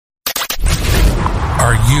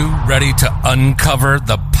Are you ready to uncover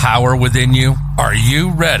the power within you? Are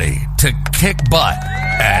you ready to kick butt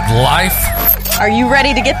at life? Are you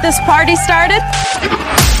ready to get this party started?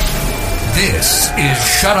 This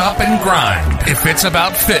is Shut Up and Grind. If it's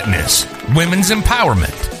about fitness, women's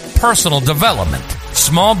empowerment, personal development,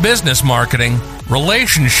 small business marketing,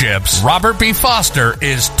 relationships, Robert B. Foster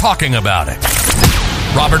is talking about it.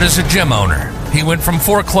 Robert is a gym owner. He went from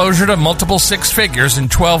foreclosure to multiple six figures in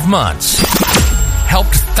 12 months.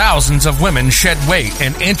 Helped thousands of women shed weight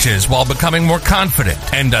and inches while becoming more confident,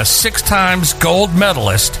 and a 6 times gold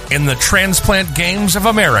medalist in the Transplant Games of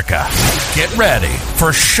America. Get ready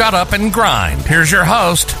for Shut Up and Grind. Here's your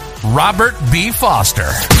host, Robert B. Foster.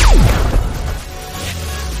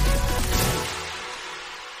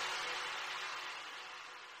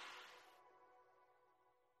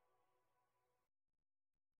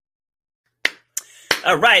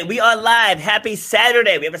 All right, we are live. Happy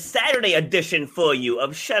Saturday. We have a Saturday edition for you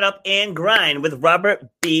of Shut Up and Grind with Robert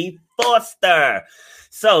B. Foster.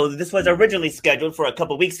 So this was originally scheduled for a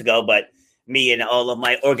couple weeks ago, but me and all of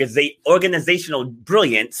my organizational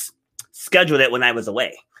brilliance scheduled it when I was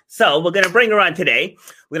away. So we're going to bring her on today.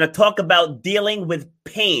 We're going to talk about dealing with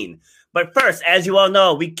pain. But first, as you all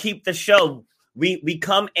know, we keep the show. We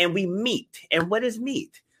come and we meet. And what is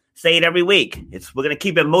meet? Say it every week. We're going to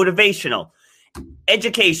keep it motivational,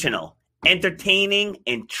 educational, entertaining,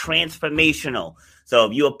 and transformational. So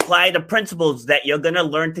if you apply the principles that you're going to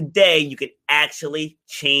learn today, you can actually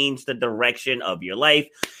change the direction of your life.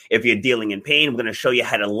 If you're dealing in pain, we're going to show you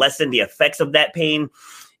how to lessen the effects of that pain.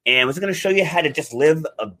 And we're going to show you how to just live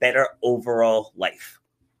a better overall life.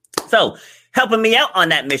 So helping me out on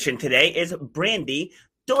that mission today is Brandy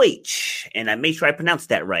Deutsch, and I made sure I pronounced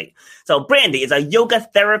that right. So Brandy is a yoga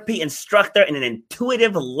therapy instructor and an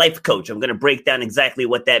intuitive life coach. I'm going to break down exactly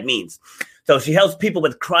what that means. So she helps people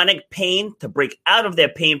with chronic pain to break out of their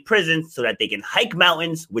pain prison so that they can hike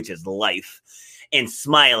mountains, which is life, and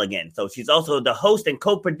smile again. So she's also the host and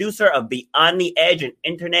co-producer of the On the Edge, an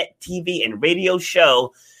internet, TV, and radio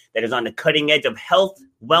show that is on the cutting edge of health,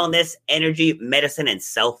 wellness, energy, medicine, and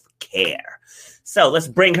self-care. So let's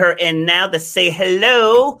bring her in now to say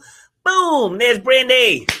hello. Boom, there's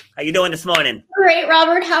Brandy. How you doing this morning? Great,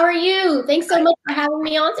 Robert. How are you? Thanks so much for having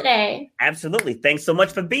me on today. Absolutely. Thanks so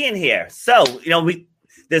much for being here. So,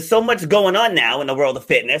 there's so much going on now in the world of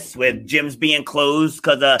fitness with gyms being closed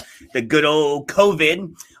because of the good old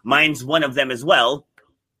COVID. Mine's one of them as well.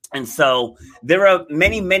 And so there are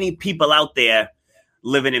many, many people out there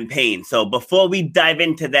living in pain. So before we dive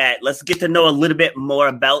into that, let's get to know a little bit more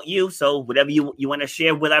about you. So whatever you want to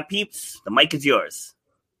share with our peeps, the mic is yours.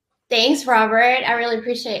 Thanks, Robert. I really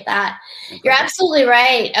appreciate that. Okay. You're absolutely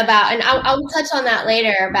right about, and I'll touch on that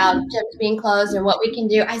later about gyms being closed and what we can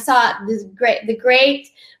do. I saw really great.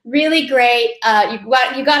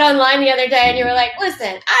 You got online the other day and you were like,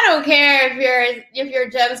 listen, I don't care if your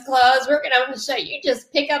gym's closed. We're going to show you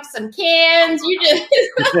just pick up some cans. You just,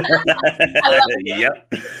 I love it.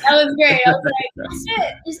 Yep. That was great. I was like, that's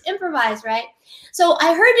it. Just improvise, right? So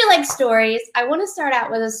I heard you like stories. I want to start out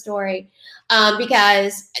with a story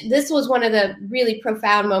because this was one of the really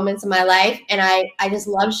profound moments in my life. And I just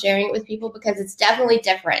love sharing it with people because it's definitely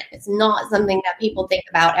different. It's not something that people think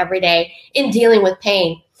about every day in dealing with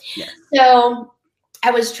pain. Yeah. So I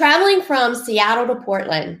was traveling from Seattle to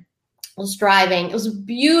Portland. I was driving. It was a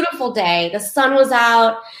beautiful day. The sun was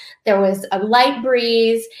out. There was a light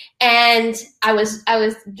breeze, and I was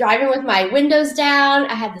driving with my windows down.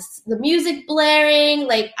 I had the music blaring.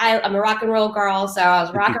 Like I'm a rock and roll girl, so I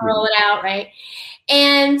was rock and rolling out, right?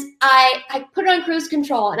 And I put it on cruise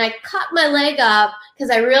control, and I cut my leg up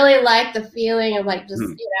because I really liked the feeling of like just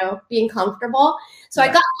being comfortable. So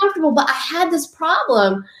I got comfortable, but I had this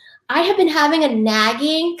problem. I have been having a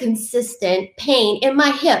nagging, consistent pain in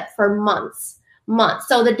my hip for months.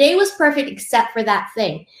 So the day was perfect except for that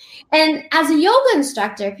thing. And as a yoga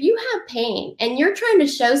instructor, if you have pain and you're trying to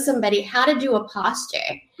show somebody how to do a posture,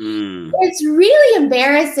 it's really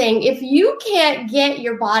embarrassing if you can't get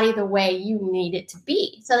your body the way you need it to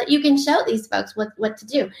be so that you can show these folks what to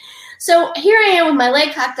do. So here I am with my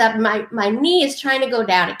leg cocked up. My knee is trying to go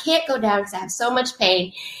down. It can't go down because I have so much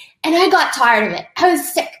pain. And I got tired of it. I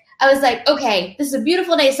was sick. I was like, okay, this is a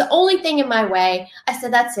beautiful day. It's the only thing in my way. I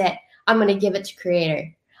said, that's it. I'm going to give it to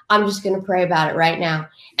Creator. I'm just going to pray about it right now.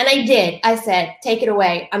 And I did. I said, take it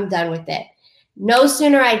away. I'm done with it. No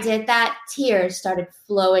sooner I did that, tears started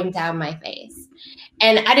flowing down my face.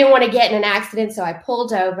 And I didn't want to get in an accident, so I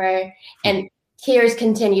pulled over and tears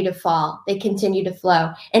continued to fall. They continued to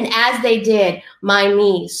flow. And as they did, my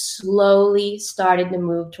knee slowly started to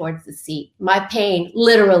move towards the seat. My pain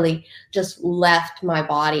literally just left my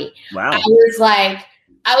body. Wow. I was like,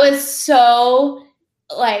 I was so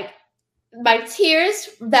like, my tears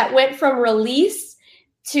that went from release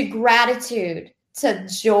to gratitude to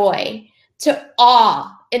joy to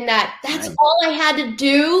awe, and that's all I had to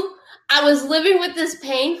do. I was living with this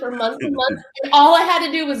pain for months and months, and all I had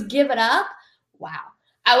to do was give it up. Wow.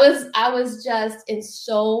 I was just in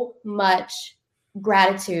so much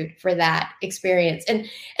gratitude for that experience. And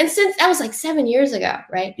since that was like 7 years ago,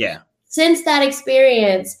 right? Yeah. Since that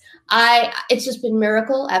experience, it's just been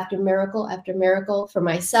miracle after miracle after miracle for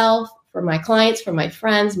myself, for my clients, for my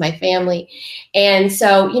friends, my family. And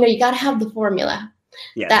so, you got to have the formula.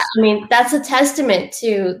 Yes. That's a testament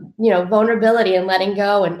to, vulnerability and letting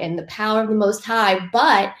go and the power of the Most High,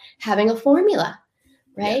 but having a formula,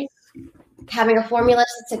 right? Yes. Having a formula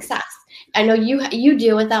to success. I know you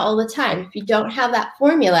deal with that all the time. If you don't have that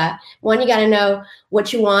formula, 1, you got to know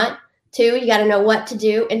what you want. 2, you got to know what to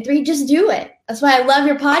do. And 3, just do it. That's why I love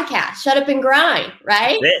your podcast. Shut up and grind,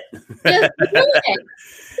 right? Just do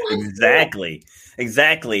it.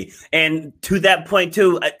 Exactly. And to that point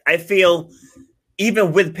too, I feel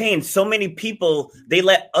even with pain, so many people, they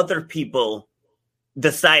let other people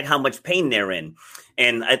decide how much pain they're in.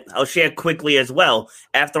 And I'll share quickly as well.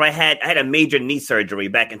 After I had a major knee surgery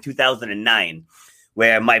back in 2009,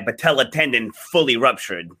 where my patella tendon fully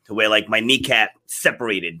ruptured to where like my kneecap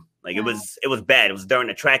separated. Like it was bad. It was during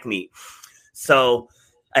a track meet. So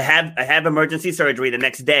I have emergency surgery the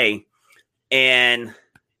next day, and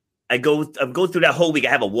I go through that whole week. I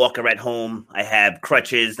have a walker at home. I have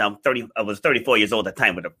crutches. Now I was 34 years old at the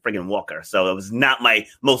time with a friggin' walker. So it was not my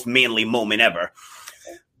most manly moment ever.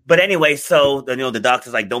 But anyway, so the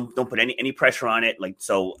doctor's like, don't put any pressure on it. Like,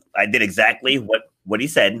 so I did exactly what he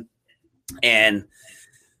said. And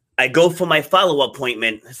I go for my follow-up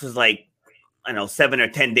appointment. This was like, 7 or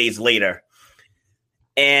 10 days later.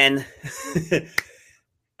 And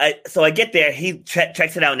so I get there, he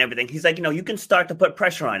checks it out and everything. He's like, you can start to put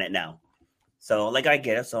pressure on it now. So like, I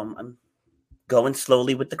get it. So I'm going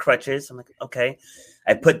slowly with the crutches. I'm like, okay.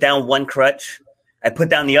 I put down one crutch. I put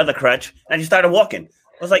down the other crutch, and I just started walking.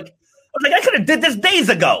 I was like, I could have did this days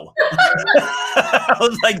ago. I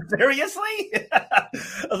was like, seriously? I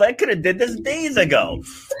was like, I could have did this days ago.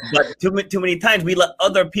 But too many times we let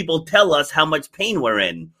other people tell us how much pain we're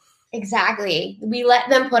in. Exactly. We let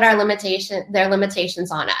them put their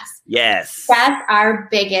limitations on us. Yes. That's our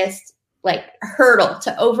biggest hurdle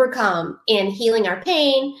to overcome in healing our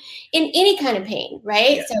pain, in any kind of pain,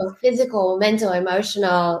 right? Yes. So physical, mental,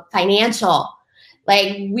 emotional, financial.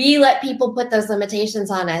 We let people put those limitations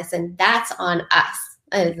on us, and that's on us.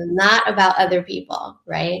 It is not about other people,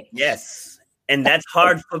 right? Yes. And that's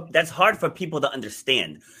hard for people to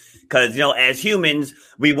understand, because, as humans,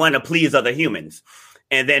 we want to please other humans.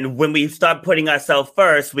 And then when we start putting ourselves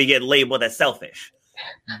first, we get labeled as selfish.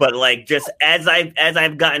 But just as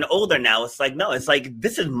I've gotten older now, it's like, no, it's like,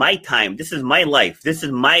 this is my time. This is my life. This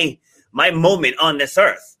is my moment on this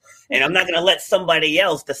earth. And I'm not going to let somebody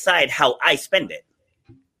else decide how I spend it.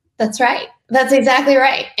 That's right. That's exactly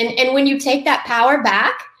right. And when you take that power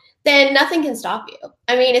back, then nothing can stop you.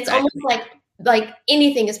 It's almost like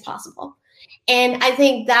anything is possible. And I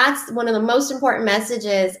think that's one of the most important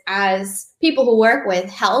messages as people who work with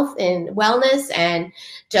health and wellness and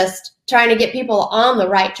just trying to get people on the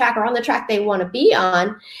right track or on the track they want to be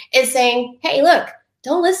on, is saying, hey, look,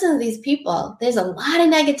 don't listen to these people. There's a lot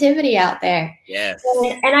of negativity out there. Yes.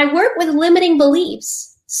 And I work with limiting beliefs.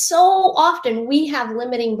 So often we have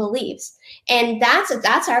limiting beliefs. And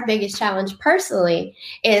that's our biggest challenge personally,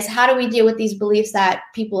 is how do we deal with these beliefs that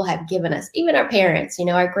people have given us, even our parents,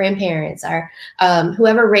 our grandparents, our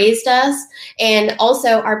whoever raised us, and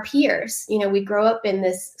also our peers. We grow up in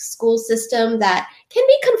this school system that can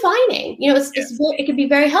be confining. It can be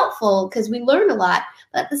very helpful because we learn a lot.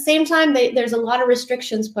 But at the same time, there's a lot of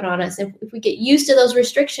restrictions put on us. If we get used to those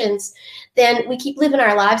restrictions, then we keep living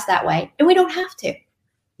our lives that way, and we don't have to.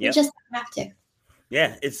 Yep. You just don't have to.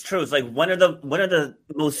 Yeah, it's true. It's like one of the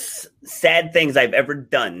most sad things I've ever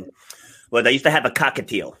done was I used to have a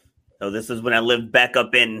cockatiel. So this is when I lived back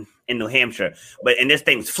up in New Hampshire. And this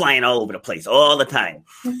thing's flying all over the place all the time.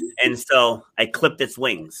 Mm-hmm. And so I clipped its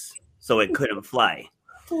wings so it couldn't fly.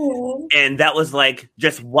 Mm-hmm. And that was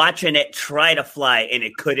just watching it try to fly, and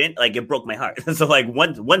it couldn't. It broke my heart. So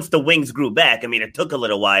once the wings grew back, it took a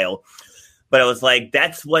little while. But I was like,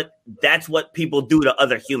 that's what people do to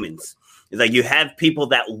other humans. It's like you have people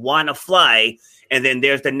that want to fly, and then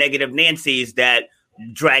there's the negative Nancys that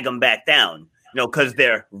drag them back down, because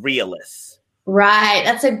they're realists. Right.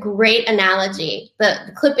 That's a great analogy.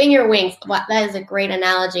 The clipping your wings. That is a great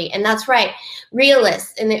analogy. And that's right.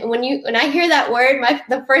 Realist. And when I hear that word,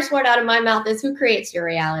 the first word out of my mouth is, who creates your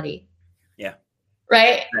reality? Yeah.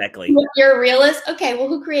 right? Exactly. You're a realist. Okay, well,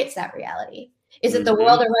 who creates that reality? Is it the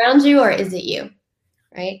world around you, or is it you?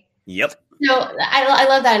 Right? Yep. So I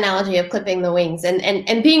love that analogy of clipping the wings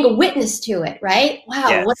and being a witness to it, right? Wow,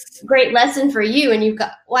 Yes. what a great lesson for you. And you've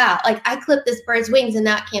got, wow, like I clipped this bird's wings and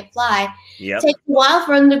now it can't fly. Yep. It takes a while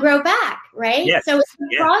for them to grow back, right? Yes. So it's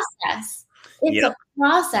a process. It's a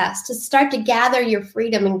process to start to gather your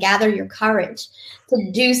freedom and gather your courage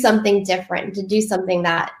to do something different, to do something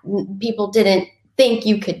that people didn't think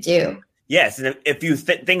you could do. Yes. And if you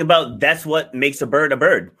think about, that's what makes a bird a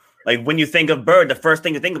bird. Like when you think of bird, the first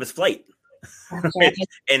thing you think of is flight. Right.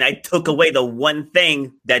 And I took away the one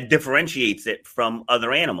thing that differentiates it from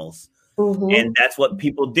other animals. And that's what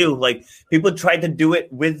people do. Like people tried to do it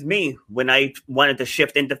with me when I wanted to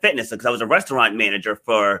shift into fitness, because I was a restaurant manager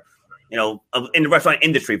for, in the restaurant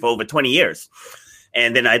industry for over 20 years.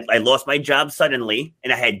 And then I lost my job suddenly,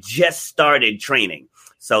 and I had just started training.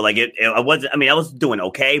 So like I was doing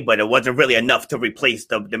okay, but it wasn't really enough to replace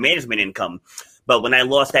the management income. But when I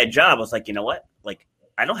lost that job, I was like, you know what? Like,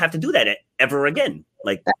 I don't have to do that ever again.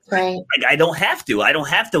 Like, that's right. Like I don't have to. I don't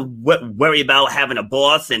have to worry about having a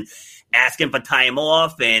boss and asking for time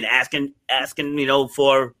off and asking,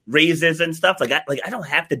 for raises and stuff. Like I don't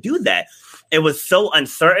have to do that. It was so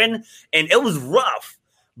uncertain and it was rough,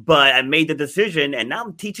 but I made the decision and now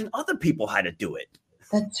I'm teaching other people how to do it.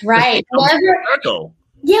 That's right.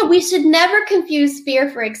 Yeah, we should never confuse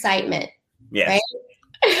fear for excitement. Yes. Right?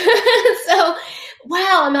 So,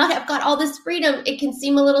 wow, I've got all this freedom. It can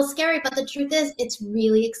seem a little scary, but the truth is it's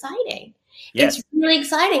really exciting. Yes. It's really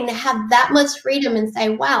exciting to have that much freedom and say,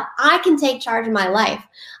 wow, I can take charge of my life.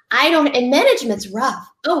 And management's rough.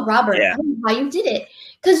 Oh, Robert, I don't know how you did it.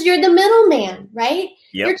 Because you're the middleman, right?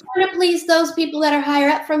 Yep. You're trying to please those people that are higher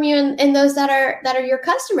up from you and those that are your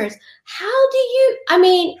customers. How do you,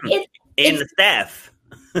 it's the staff.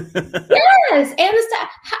 Yes, and the staff.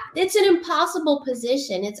 It's an impossible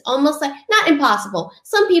position. It's almost like, not impossible.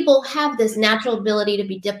 Some people have this natural ability to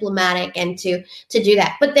be diplomatic and to do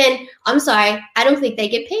that. But then, I'm sorry, I don't think they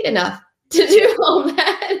get paid enough to do all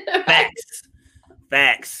that.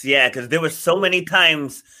 Facts. Yeah, because there were so many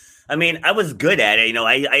times. I was good at it.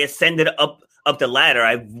 I ascended up the ladder.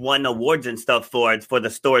 I won awards and stuff for the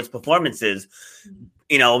store's performances.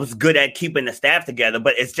 I was good at keeping the staff together,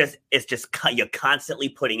 but it's just you're constantly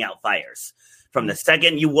putting out fires. From the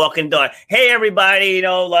second you walk in the door, hey everybody,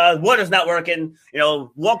 water's not working,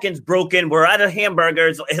 walk-in's broken, we're out of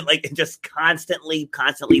hamburgers, like just constantly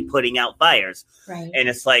putting out fires. Right. And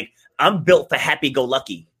it's like I'm built for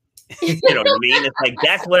happy-go-lucky. You know what I mean? It's like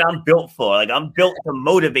that's what I'm built for. Like I'm built to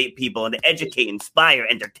motivate people and to educate, inspire,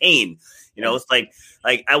 entertain. It's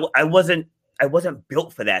like I wasn't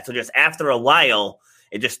built for that. So just after a while,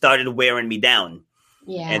 it just started wearing me down.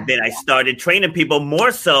 Yeah. And then I started training people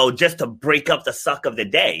more so just to break up the suck of the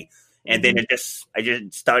day. And then I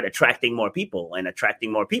just started attracting more people. Like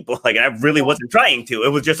I really wasn't trying to. It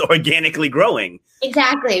was just organically growing.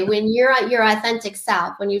 Exactly. When you're at your authentic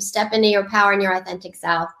self, when you step into your power and your authentic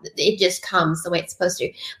self, it just comes the way it's supposed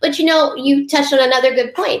to. But you touched on another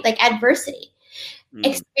good point, like adversity.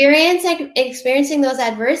 Experiencing those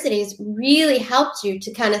adversities really helped you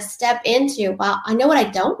to kind of step into, well, I know what I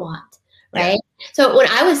don't want, right? Yeah. So when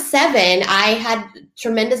I was 7, I had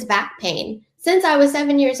tremendous back pain. Since I was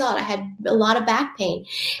 7 years old, I had a lot of back pain.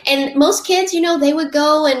 And most kids, they would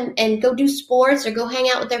go and go do sports or go hang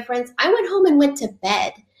out with their friends. I went home and went to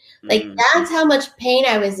bed. Like that's how much pain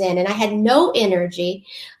I was in. And I had no energy.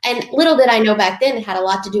 And little did I know back then, it had a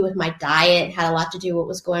lot to do with my diet, it had a lot to do with what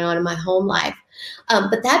was going on in my home life.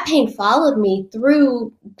 But that pain followed me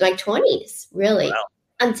through my 20s, really. Wow.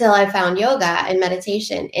 Until I found yoga and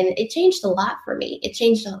meditation. And it changed a lot for me. It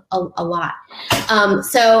changed a lot.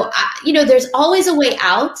 There's always a way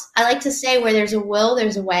out. I like to say where there's a will,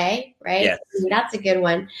 there's a way, right? Yes. That's a good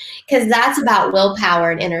one. Because that's about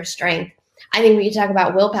willpower and inner strength. I think we could talk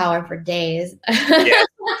about willpower for days. Yes.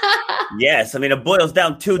 Yes. It boils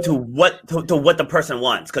down to what the person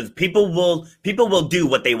wants. Because people will do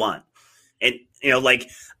what they want. And,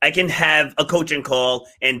 I can have a coaching call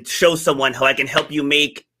and show someone how I can help you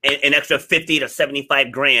make an extra 50 to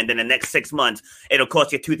 75 grand in the next 6 months. It'll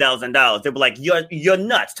cost you $2,000. They'll be like, you're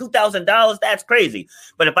nuts. $2,000? That's crazy.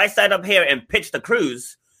 But if I sat up here and pitch the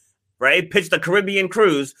cruise, right? Pitch the Caribbean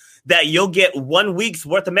cruise that you'll get 1 week's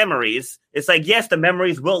worth of memories. It's like, yes, the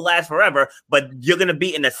memories will last forever, but you're going to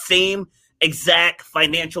be in the same exact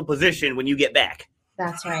financial position when you get back.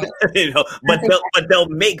 That's right. But they'll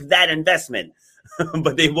make that investment.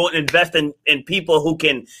 But they won't invest in people who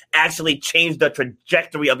can actually change the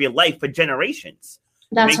trajectory of your life for generations.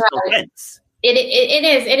 That's right. No sense.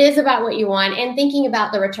 It is about what you want and thinking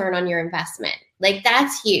about the return on your investment, Like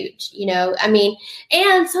that's huge, you know, I mean,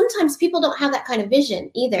 and sometimes people don't have that kind of vision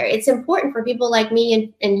either. It's important for people like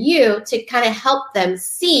me and you to kind of help them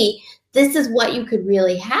see this is what you could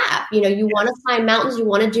really have. You know, you want to climb mountains, you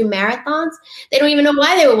want to do marathons. They don't even know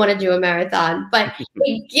why they would want to do a marathon, but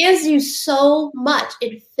it gives you so much.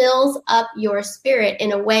 It fills up your spirit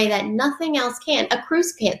in a way that nothing else can. A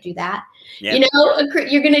cruise can't do that. Yeah. You know,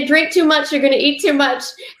 you're going to drink too much, you're going to eat too much,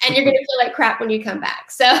 and you're going to feel like crap when you come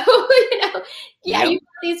back. So, you know, yeah, you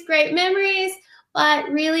have these great memories, but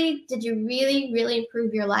really, did you really, really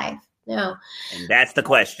improve your life? No. And that's the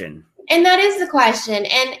question. And that is the question.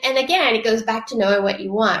 And again, it goes back to knowing what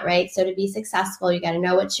you want, right? So to be successful, you got to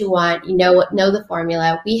know what you want. You know the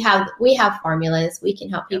formula. We have formulas. We can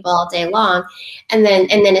help people all day long, and then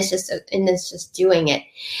it's just doing it.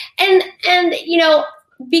 And you know,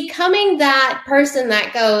 becoming that person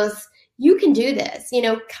that goes, you can do this. You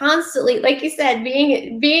know, constantly, like you said,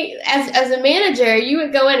 being as a manager, you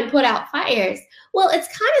would go in and put out fires. Well, it's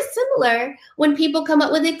kind of similar when people come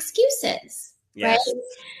up with excuses, right?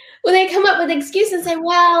 When they come up with excuses and say,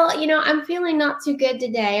 well, you know, I'm feeling not too good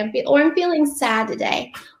today, I'm feeling sad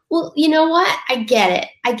today. Well, you know what? I get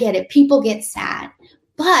it. People get sad.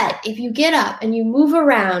 But if you get up and you move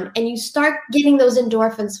around and you start getting those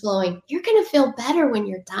endorphins flowing, you're going to feel better when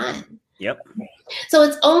you're done. Yep. So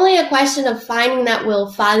it's only a question of finding that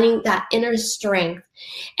will, finding that inner strength.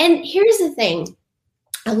 And here's the thing.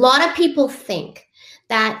 A lot of people think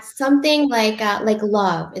that something like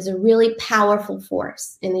love is a really powerful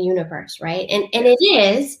force in the universe, right? And it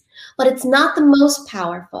is, but it's not the most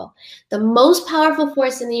powerful. The most powerful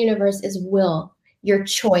force in the universe is will, your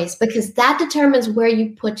choice, because that determines where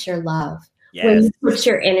you put your love, where you put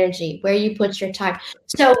your energy, where you put your time.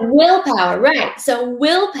 So willpower, right? So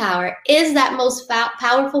willpower is that most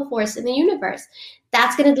powerful force in the universe.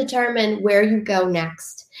 That's going to determine where you go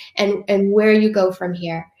next and where you go from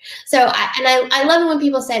here. So, I love it when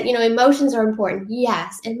people say, you know, emotions are important.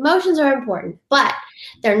 Yes, emotions are important, but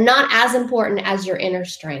they're not as important as your inner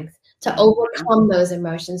strength to overcome those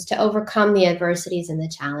emotions, to overcome the adversities and the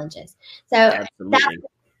challenges. So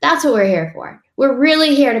that's what we're here for. We're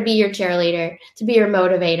really here to be your cheerleader, to be your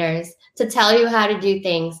motivators, to tell you how to do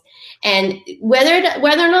things. And whether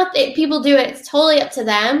or not people do it, it's totally up to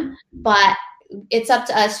them, but it's up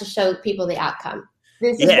to us to show people the outcome.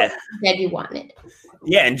 This is what you said you wanted.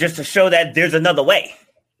 Yeah, and just to show that there's another way.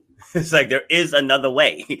 It's like there is another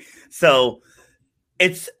way. So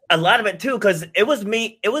it's a lot of it too, because it was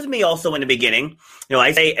me also in the beginning. You know,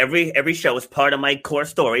 I say every show is part of my core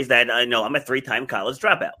stories that I know I'm a 3-time college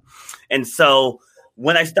dropout. And so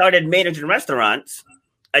when I started managing restaurants,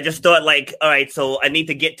 I just thought like, all right, so I need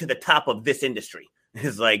to get to the top of this industry.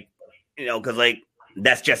 It's like, you know, because like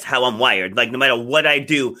that's just how I'm wired. Like no matter what I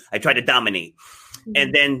do, I try to dominate.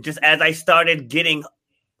 And then just as I started getting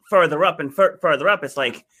further up and further up, it's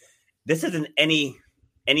like, this isn't any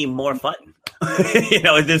more fun. You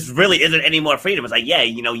know, this really isn't any more freedom. It's like, yeah,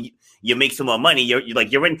 you know, you make some more money.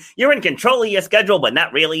 You're in control of your schedule, but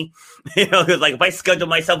not really. You know, because like if I schedule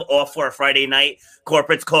myself off for a Friday night,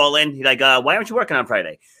 corporates call in. You're like, why aren't you working on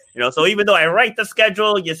Friday? You know, so even though I write the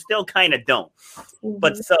schedule, you still kind of don't.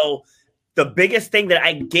 But so the biggest thing that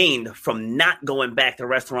I gained from not going back to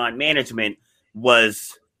restaurant management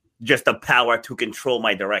was just the power to control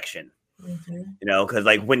my direction. You know, because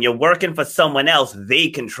like when you're working for someone else, they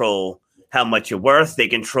control how much you're worth. They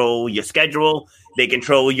control your schedule. They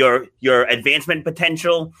control your advancement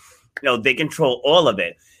potential. You know, they control all of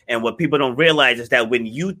it. And what people don't realize is that when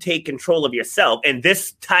you take control of yourself, and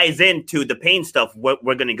this ties into the pain stuff what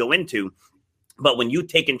we're going to go into, but when you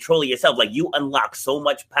take control of yourself, like you unlock so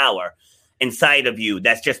much power inside of you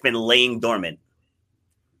that's just been laying dormant.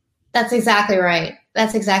 That's exactly right. I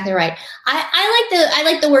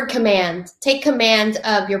like the word command. Take command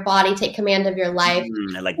of your body. Take command of your life.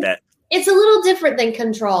 I like that. It's a little different than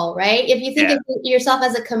control, right? If you think of yourself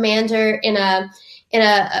as a commander in a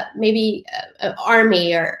maybe an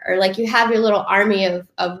army or like you have your little army of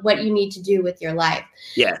what you need to do with your life.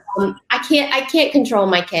 Yeah. I can't control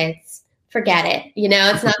my kids. Forget it. You know,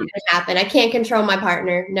 it's not going to happen. I can't control my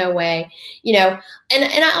partner. No way. You know,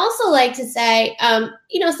 and I also like to say,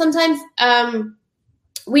 you know, sometimes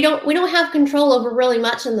we don't have control over really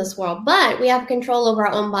much in this world, but we have control over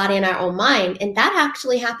our own body and our own mind. And that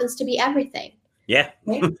actually happens to be everything. Yeah.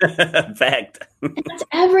 Right? Fact. It's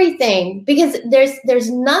everything, because there's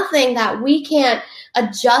nothing that we can't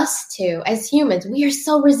adjust to as humans. We are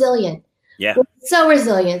so resilient. Yeah. We're so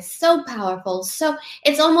resilient, so powerful. So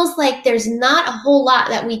it's almost like there's not a whole lot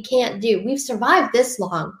that we can't do. We've survived this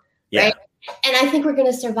long, right? And I think we're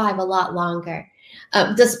going to survive a lot longer.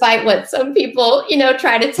 despite what some people,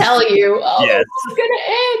 try to tell you. Oh, Yes. it's going to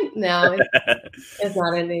end. No, it's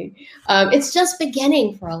not ending. It's just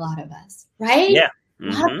beginning for a lot of us, right? Yeah. A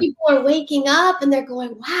lot of people are waking up and they're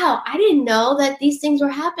going, wow, I didn't know that these things were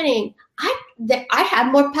happening. I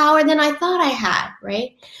had more power than I thought I had,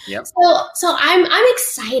 right? Yep. So I'm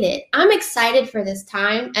excited. I'm excited for this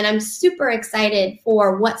time, and I'm super excited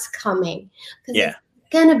for what's coming, because it's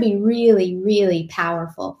going to be really, really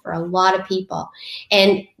powerful for a lot of people,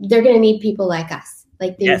 and they're going to need people like us.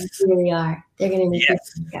 Like they really are. They're going to need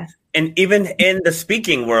people like us. And even in the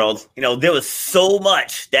speaking world, there was so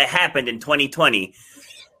much that happened in 2020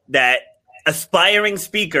 that aspiring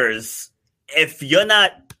speakers, if you're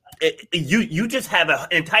not, you just have an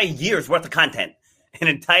entire year's worth of content, an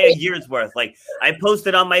entire year's worth. Like I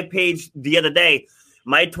posted on my page the other day,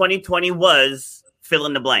 my 2020 was fill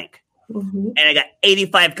in the blank, and I got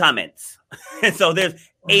 85 comments. And so there's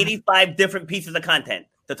 85 different pieces of content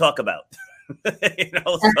to talk about.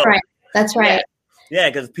 Right. That's right. Yeah,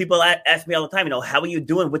 because people ask me all the time, how are you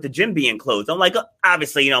doing with the gym being closed? I'm like,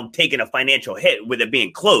 obviously, I'm taking a financial hit with it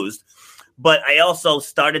being closed. But I also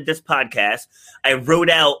started this podcast. I wrote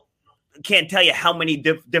out, can't tell you how many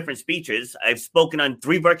different speeches. I've spoken on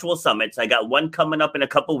 3 virtual summits. I got one coming up in a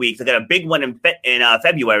couple weeks. I got a big one in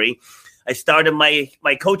February. I started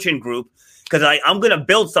my coaching group because I'm going to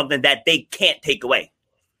build something that they can't take away.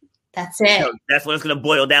 That's it. That's what it's going to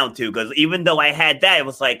boil down to. Because even though I had that, it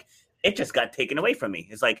was like, it just got taken away from me.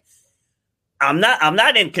 It's like, I'm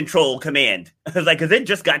not in control command. It's like, because it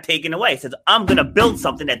just got taken away. It says, I'm going to build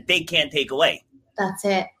something that they can't take away. That's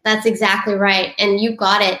it. That's exactly right. And you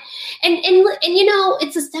got it. And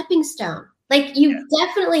it's a stepping stone. Like you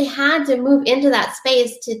definitely had to move into that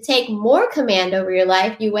space to take more command over your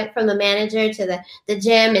life. You went from the manager to the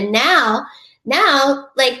gym, and now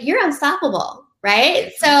like you're unstoppable.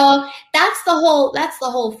 Right. So that's the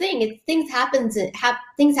whole thing. Things happen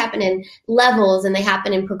in levels, and they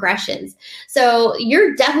happen in progressions. So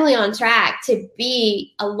you're definitely on track to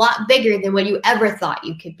be a lot bigger than what you ever thought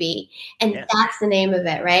you could be. And that's the name of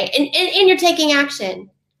it. Right. And you're taking action.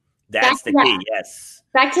 That's the key. Yes.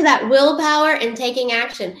 Back to that willpower and taking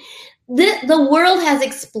action. The world has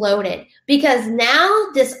exploded because now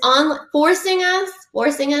this forcing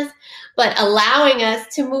us, but allowing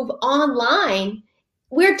us to move online,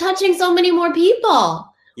 we're touching so many more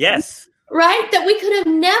people. Yes. Right? That we could have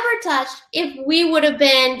never touched if we would have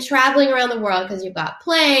been traveling around the world, because you've got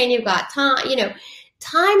plane, you've got time.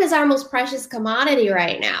 Time is our most precious commodity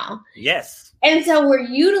right now. Yes. And so we're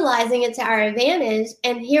utilizing it to our advantage.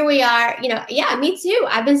 And here we are, me too.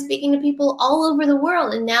 I've been speaking to people all over the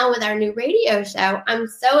world. And now with our new radio show, I'm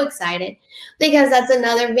so excited because that's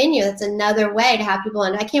another venue. That's another way to have people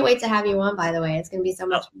on. I can't wait to have you on, by the way. It's going to be so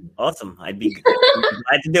much fun. Awesome. I'd be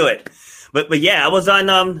glad to do it. But yeah, I was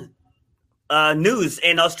on news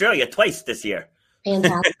in Australia twice this year.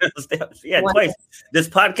 Fantastic. Twice. This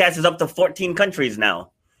podcast is up to 14 countries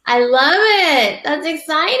now. I love it. That's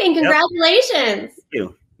exciting. Congratulations. Thank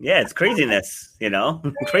you. Yeah, it's craziness,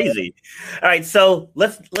 crazy. All right, so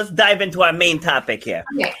let's dive into our main topic here.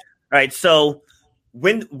 Okay. All right, so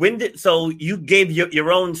so you gave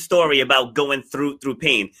your own story about going through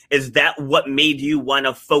pain. Is that what made you want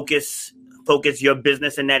to focus your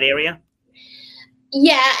business in that area?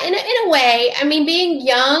 Yeah, in a way. I mean, being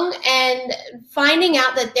young and finding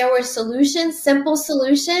out that there were simple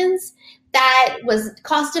solutions that was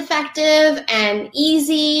cost effective and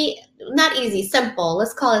simple.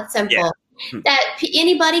 Let's call it simple. Yeah. That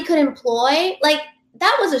anybody could employ. Like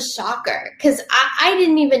that was a shocker because I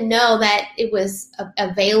didn't even know that it was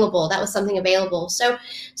available. That was something available. So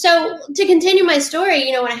to continue my story,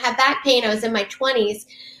 when I had back pain, I was in my 20s.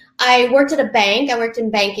 I worked at a bank. I worked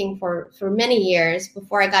in banking for many years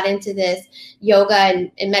before I got into this yoga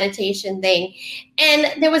and meditation thing.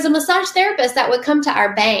 And there was a massage therapist that would come to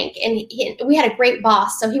our bank, and we had a great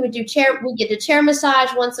boss. So he would we did a chair massage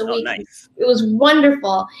once a week. Nice. It was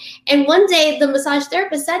wonderful. And one day the massage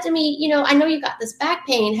therapist said to me, I know you got this back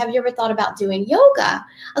pain. Have you ever thought about doing yoga? I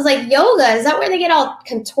was like, yoga? Is that where they get all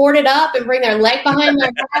contorted up and bring their leg behind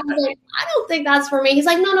their back? I was like, I don't think that's for me. He's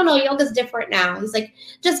like, no, yoga's different now. He's like,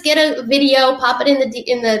 just get a video, pop it in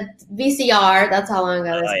the VCR. That's how long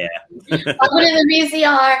ago this was. Pop it in the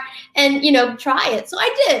VCR and, try it. So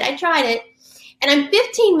I did. I tried it. And I'm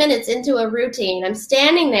 15 minutes into a routine. I'm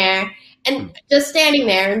standing there and just standing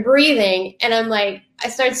there and breathing. And I'm like, I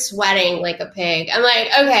start sweating like a pig. I'm like,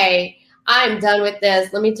 okay, I'm done with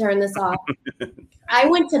this. Let me turn this off. I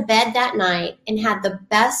went to bed that night and had the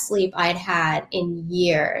best sleep I'd had in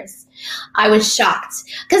years. I was shocked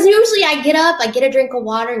because usually I get up, I get a drink of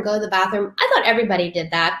water and go to the bathroom. I thought everybody did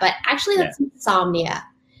that, but actually that's insomnia.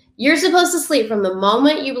 You're supposed to sleep from the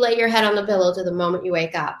moment you lay your head on the pillow to the moment you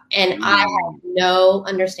wake up. And I had no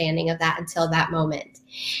understanding of that until that moment.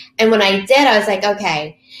 And when I did, I was like,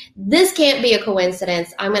 okay, this can't be a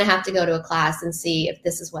coincidence. I'm going to have to go to a class and see if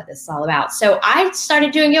this is what this is all about. So I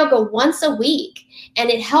started doing yoga once a week,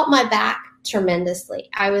 and it helped my back tremendously.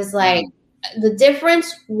 I was like, the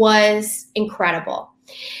difference was incredible.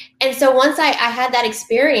 And so once I had that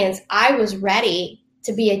experience, I was ready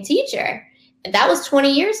to be a teacher. And that was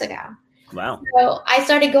 20 years ago. Wow. So I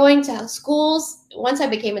started going to schools. Once I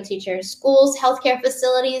became a teacher, schools, healthcare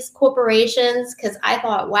facilities, corporations, because I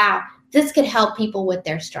thought, wow, this could help people with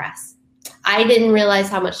their stress. I didn't realize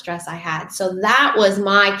how much stress I had. So that was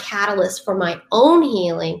my catalyst for my own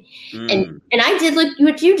healing. And I did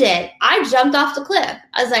what you did. I jumped off the cliff.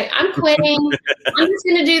 I was like, I'm quitting. I'm just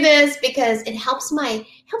going to do this because it helps my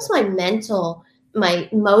mental, my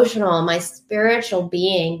emotional, my spiritual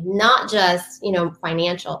being, not just,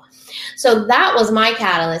 financial. So that was my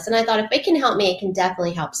catalyst. And I thought if it can help me, it can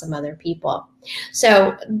definitely help some other people.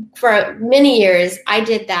 So for many years, I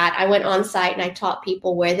did that. I went on site and I taught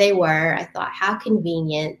people where they were. I thought, how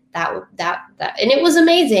convenient that, and it was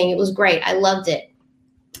amazing. It was great. I loved it.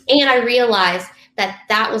 And I realized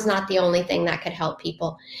that was not the only thing that could help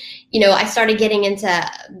people. I started getting into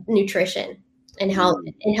nutrition and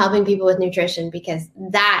helping people with nutrition, because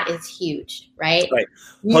that is huge, right? Right.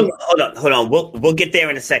 Hold on. We'll get there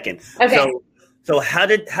in a second. Okay. So how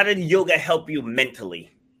did yoga help you mentally?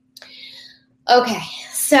 Okay.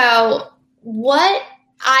 So what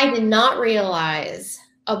I did not realize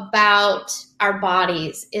about our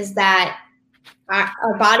bodies is that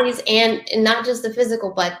our bodies, and not just the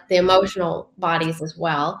physical, but the emotional bodies as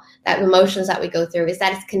well, that emotions that we go through, is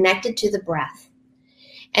that it's connected to the breath.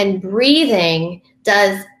 And breathing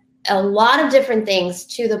does a lot of different things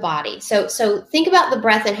to the body. So think about the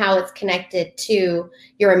breath and how it's connected to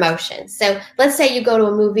your emotions. So let's say you go to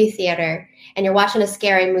a movie theater and you're watching a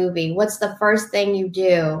scary movie. What's the first thing you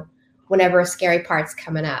do whenever a scary part's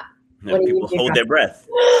coming up? People hold their breath.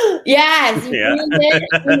 Yes, you breathe it,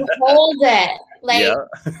 you hold it.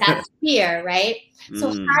 That's fear, right? So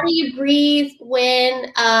how do you breathe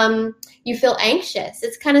when you feel anxious?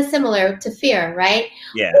 It's kind of similar to fear, right?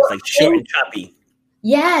 Yeah, it's like short and choppy.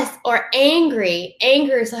 Yes, or angry.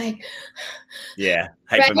 Anger is like,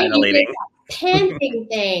 hyperventilating. Right? Panting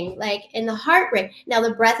thing, like in the heart rate. Now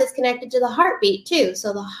the breath is connected to the heartbeat too.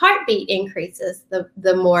 So the heartbeat increases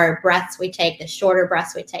the more breaths we take, the shorter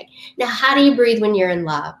breaths we take. Now, how do you breathe when you're in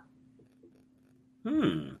love?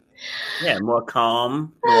 Yeah, more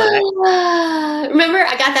calm, relaxed. Remember,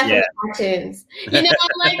 I got that from the cartoons.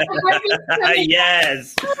 I'm like,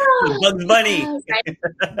 yes, Bugs Bunny.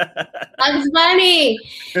 Bugs Bunny.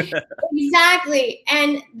 Exactly.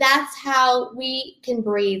 And that's how we can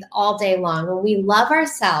breathe all day long. When we love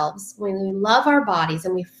ourselves, when we love our bodies,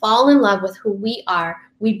 and we fall in love with who we are,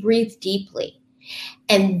 we breathe deeply.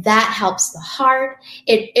 And that helps the heart.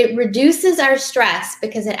 It reduces our stress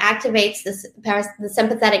because it activates the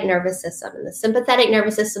sympathetic nervous system. And the sympathetic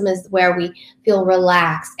nervous system is where we feel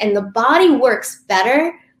relaxed. And the body works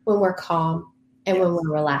better when we're calm and when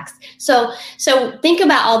we're relaxed. So think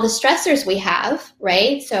about all the stressors we have,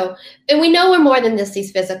 right? And we know we're more than just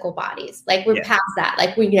these physical bodies. Like we're past that.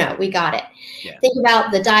 Like we got it. Yeah. Think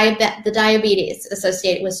about the diabetes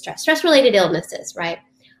associated with stress-related illnesses, right?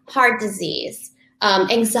 Heart disease.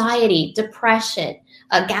 Anxiety, depression,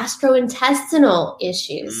 gastrointestinal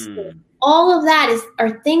issues. All of that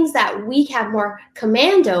are things that we have more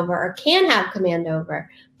command over, or can have command over,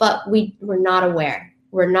 but we're not aware.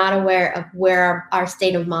 We're not aware of where our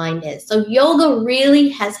state of mind is. So yoga really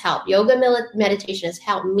has helped. Yoga meditation has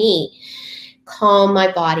helped me calm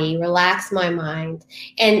my body, relax my mind,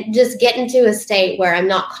 and just get into a state where I'm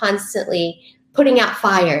not constantly putting out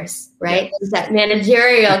fires, right? Yep. That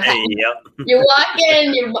managerial kind. You walk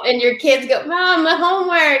in and your kids go, Mom, my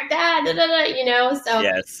homework, Dad, So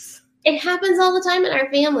yes. It happens all the time in our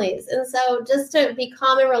families. And so just to be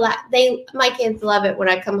calm and relaxed, my kids love it when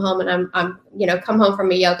I come home and I'm come home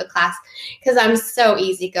from a yoga class, because I'm so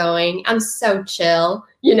easygoing. I'm so chill,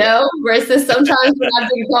 versus sometimes when I've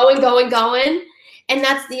been going. And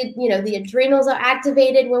that's the adrenals are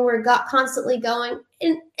activated when we're constantly going.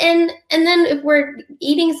 And then if we're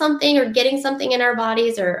eating something or getting something in our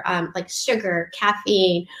bodies, or like sugar,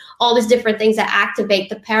 caffeine, all these different things that activate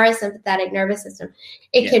the parasympathetic nervous system,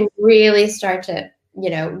 it can really start to,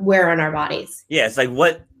 wear on our bodies. Yeah, it's like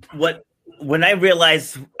what when I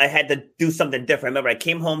realized I had to do something different, I remember I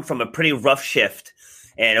came home from a pretty rough shift,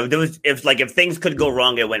 and it was like if things could go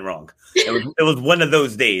wrong, it went wrong. It was one of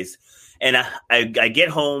those days, and I get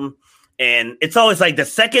home, and it's always like the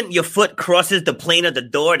second your foot crosses the plane of the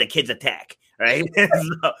door, the kids attack, right?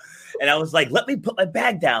 And I was like, let me put my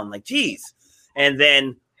bag down, like, geez. And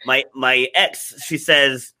then my ex, she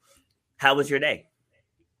says, "How was your day?"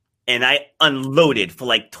 And I unloaded for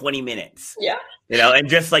like 20 minutes. Yeah. And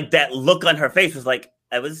just like that look on her face was like,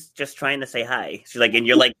 I was just trying to say hi. She's like, and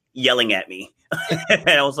you're like yelling at me. And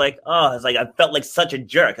I was like, I felt like such a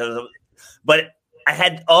jerk. But I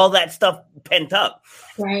had all that stuff pent up.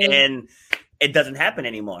 Right. And it doesn't happen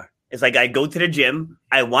anymore. It's like I go to the gym.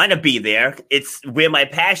 I want to be there. It's where my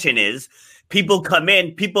passion is. People come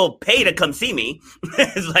in. People pay to come see me.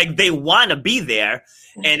 It's like they want to be there.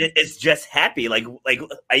 And it's just happy. Like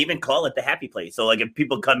I even call it the happy place. So like if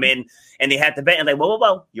people come in and they have to vent, I'm like,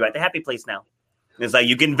 whoa, you're at the happy place now. It's like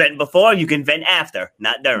you can vent before, you can vent after,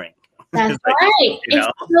 not during. That's like, right. It's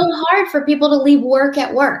so hard for people to leave work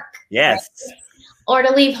at work. Yes. Right? Or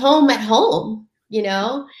to leave home at home.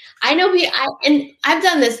 I know I've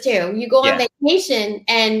done this too. You go on vacation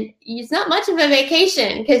and it's not much of a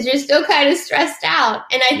vacation because you're still kind of stressed out.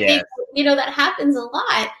 And I think, that happens a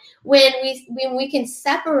lot when we can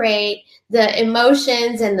separate the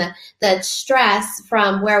emotions and the stress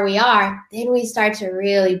from where we are, then we start to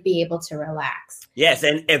really be able to relax. Yes.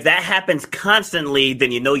 And if that happens constantly,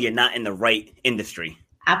 then you're not in the right industry.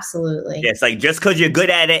 Absolutely. Yes, like just because you're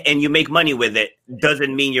good at it and you make money with it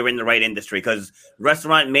doesn't mean you're in the right industry. Because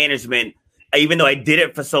restaurant management, even though I did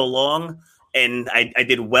it for so long and I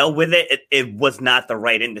did well with it, it was not the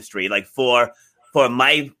right industry. Like for where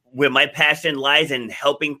my passion lies in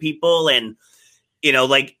helping people, and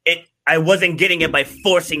I wasn't getting it by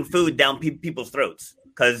forcing food down people's throats.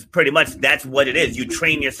 Because pretty much that's what it is. You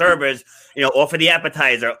train your servers, or for the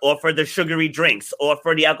appetizer, or for the sugary drinks, or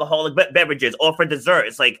for the alcoholic beverages, or for dessert.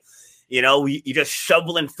 It's like, you just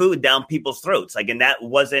shoveling food down people's throats. Like, and that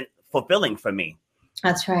wasn't fulfilling for me.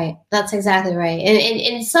 That's right. That's exactly right.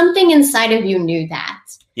 And something inside of you knew that.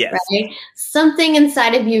 Yes. Right? Something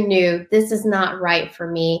inside of you knew this is not right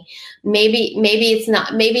for me. Maybe it's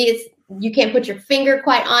not. Maybe it's. You can't put your finger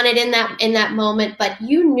quite on it in that moment, but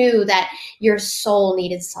you knew that your soul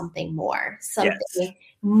needed something more,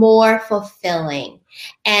 more fulfilling.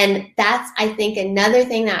 And that's, I think, another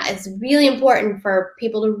thing that is really important for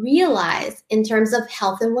people to realize in terms of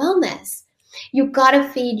health and wellness. You've got to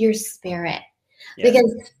feed your spirit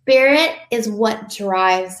because spirit is what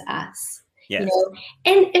drives us. Yes.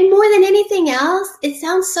 And more than anything else, it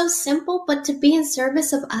sounds so simple, but to be in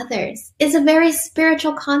service of others is a very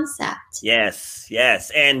spiritual concept. Yes.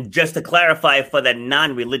 And just to clarify for the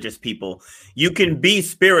non-religious people, you can be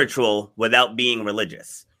spiritual without being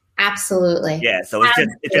religious. Absolutely. Yeah. So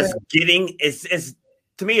it's just getting,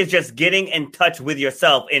 to me, it's just getting in touch with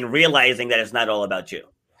yourself and realizing that it's not all about you.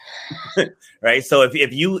 Right. So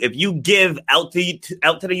if you give out to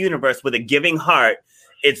the universe with a giving heart,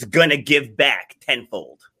 it's going to give back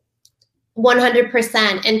tenfold.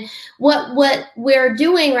 100%. And what we're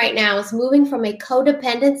doing right now is moving from a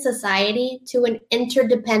codependent society to an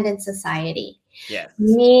interdependent society. Yes.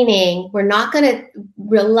 Meaning we're not going to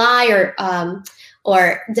rely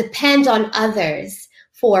or depend on others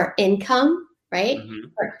for income, right? Mm-hmm.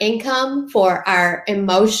 For income, for our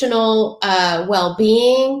emotional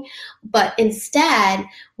well-being. But instead,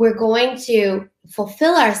 we're going to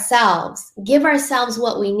fulfill ourselves, give ourselves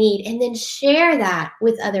what we need, and then share that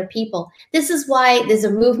with other people. This is why there's a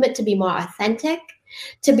movement to be more authentic,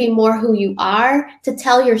 to be more who you are, to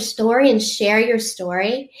tell your story and share your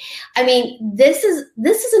story. I mean, this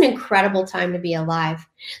is an incredible time to be alive.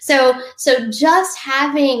 So just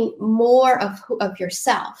having more of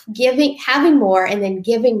yourself, having more and then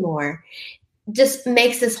giving more just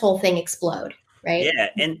makes this whole thing explode, right? Yeah,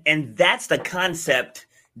 and that's the concept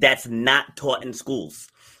that's not taught in schools.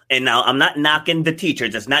 And now I'm not knocking the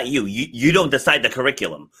teachers. It's not you. You don't decide the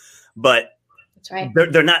curriculum, but that's right.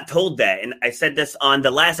 They're not told that. And I said this on the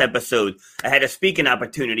last episode. I had a speaking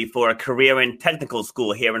opportunity for a career and technical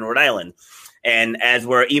school here in Rhode Island. And as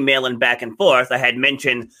we're emailing back and forth, I had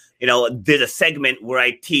mentioned, there's a segment where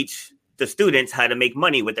I teach the students how to make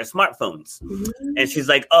money with their smartphones. Mm-hmm. And she's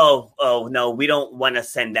like, oh no, we don't want to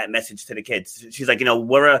send that message to the kids. She's like,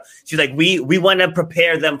 we want to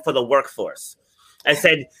prepare them for the workforce. I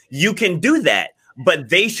said, you can do that, but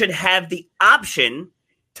they should have the option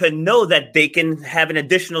to know that they can have an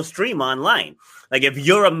additional stream online. Like if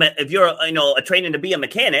you're a training to be a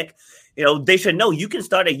mechanic, they should know you can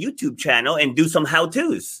start a YouTube channel and do some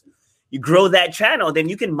how-tos. You grow that channel, then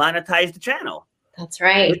you can monetize the channel. That's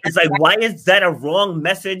right. It's like, why is that a wrong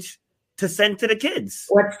message to send to the kids?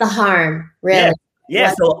 What's the harm, really?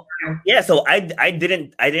 Yeah. So I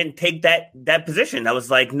didn't take that position. I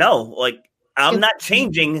was like, no, like I'm not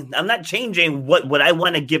changing what I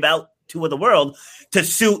want to give out to the world to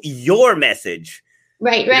suit your message.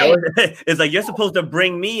 Right. It's like you're supposed to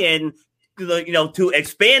bring me in, to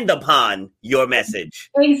expand upon your message.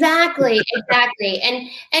 Exactly. And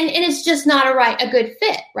it's just not a good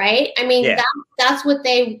fit, right? I mean, that's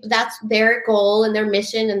their goal and their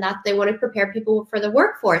mission, and that they want to prepare people for the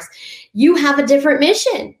workforce. You have a different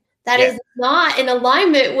mission that is not in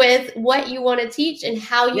alignment with what you want to teach and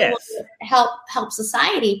how you want to help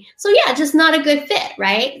society. So just not a good fit,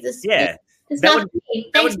 right? That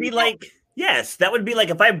would be like. Yes, that would be like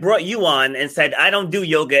if I brought you on and said, I don't do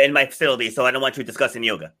yoga in my facility, so I don't want you discussing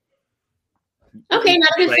yoga. Okay, not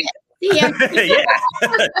a good fit. It's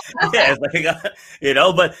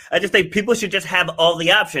like, but I just think people should just have all the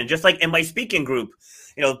options. Just like in my speaking group,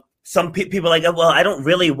 some people are like, well, I don't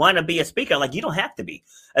really want to be a speaker. I'm like, you don't have to be.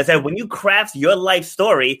 I said, when you craft your life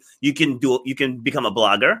story, you can become a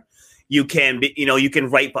blogger. You can be, you can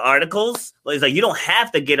write articles. It's like, you don't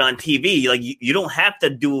have to get on TV. Like you don't have to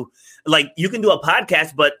do, like you can do a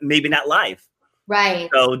podcast, but maybe not live. Right.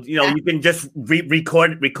 So, you can just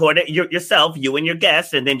record it yourself, you and your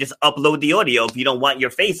guests, and then just upload the audio if you don't want your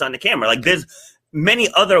face on the camera. Like there's many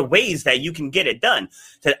other ways that you can get it done.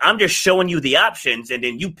 So I'm just showing you the options, and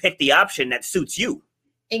then you pick the option that suits you.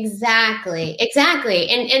 Exactly.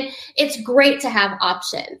 And it's great to have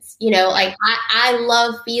options. Like I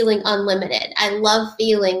love feeling unlimited. I love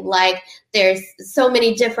feeling like there's so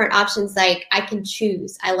many different options like I can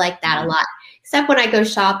choose. I like that a lot. Except when I go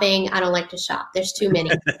shopping, I don't like to shop. There's too many.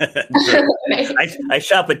 Right? I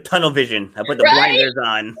shop with tunnel vision. I put the blinders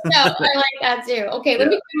on. No, I like that too. Okay, let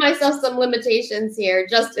me give myself some limitations here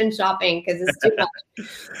just in shopping because it's too much.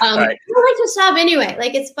 I like to shop anyway.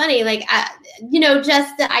 Like it's funny. Like,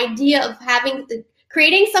 just the idea of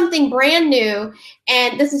creating something brand new,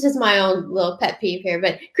 and this is just my own little pet peeve here,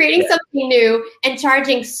 but creating something new and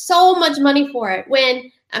charging so much money for it when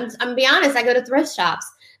I'm be honest, I go to thrift shops.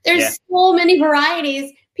 There's so many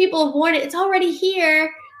varieties. People have worn it. It's already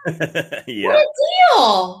here. What a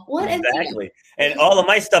deal. Exactly. And all of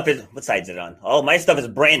my stuff is, what side is it on? All of my stuff is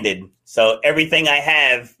branded. So everything I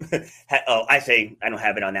have, I don't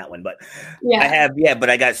have it on that one, but I have, but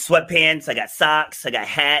I got sweatpants, I got socks, I got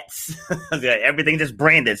hats, everything just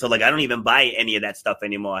branded. So like, I don't even buy any of that stuff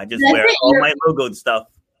anymore. I just wear all my logoed stuff.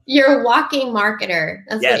 You're a walking marketer.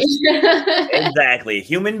 That's what exactly.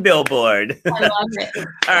 Human billboard. I love it.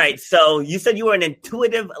 All right. So you said you were an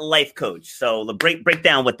intuitive life coach. So break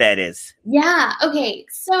down what that is. Yeah. Okay.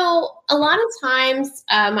 So a lot of times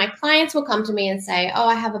my clients will come to me and say, oh,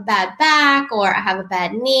 I have a bad back or I have a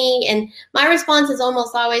bad knee. And my response is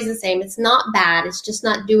almost always the same. It's not bad. It's just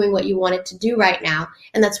not doing what you want it to do right now.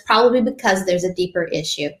 And that's probably because there's a deeper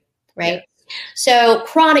issue, right? Yeah. So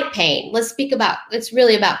chronic pain, it's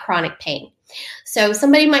really about chronic pain. So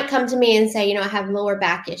somebody might come to me and say, I have lower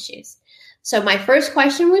back issues. So my first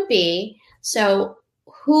question would be, so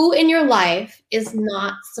who in your life is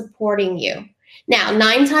not supporting you? Now,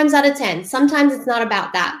 9 times out of 10, sometimes it's not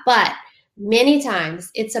about that, but many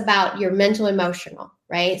times it's about your mental, emotional,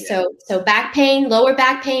 right? Yeah. So back pain, lower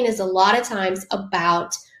back pain is a lot of times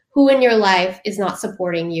about who in your life is not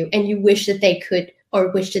supporting you and you wish that they could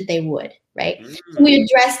or wish that they would. Right? So we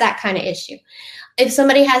address that kind of issue. If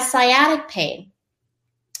somebody has sciatic pain,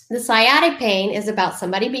 the sciatic pain is about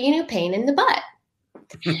somebody being a pain in the butt.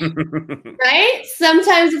 Right?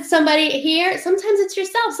 Sometimes it's somebody here, sometimes it's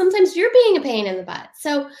yourself, sometimes you're being a pain in the butt.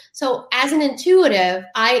 So as an intuitive,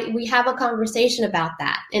 we have a conversation about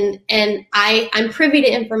that. And I'm privy to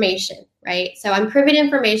information, right? So I'm privy to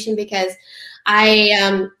information because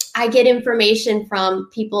I get information from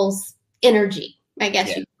people's energy. I guess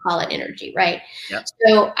you could call it energy, right? Yep.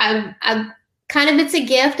 So I'm kind of, it's a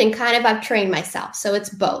gift and kind of I've trained myself. So it's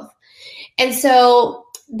both. And so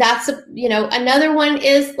that's, another one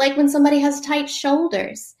is like when somebody has tight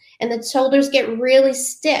shoulders and the shoulders get really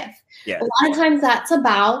stiff. Yeah. A lot of times that's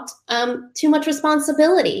about too much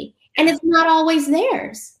responsibility and it's not always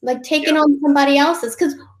theirs, like taking on somebody else's,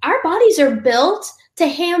 because our bodies are built to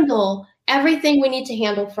handle everything we need to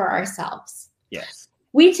handle for ourselves. Yes.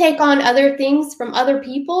 We take on other things from other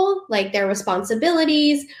people, like their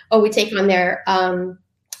responsibilities, or we take on their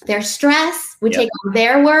stress. We take on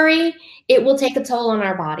their worry. It will take a toll on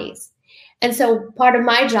our bodies. And so part of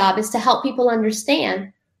my job is to help people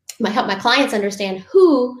help my clients understand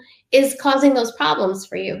who is causing those problems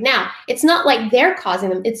for you. Now, it's not like they're causing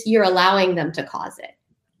them. It's you're allowing them to cause it.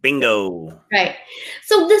 Bingo. Right.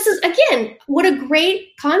 So this is, again, what a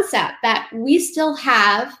great concept that we still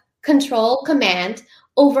have control, command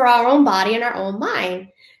over our own body and our own mind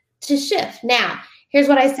to shift. Now, here's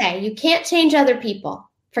what I say. You can't change other people.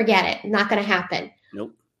 Forget it. Not going to happen.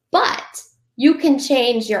 Nope. But you can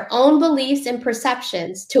change your own beliefs and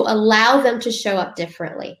perceptions to allow them to show up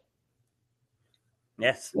differently.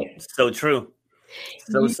 Yes. So true.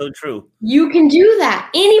 So true. You can do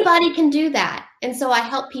that. Anybody can do that. And so I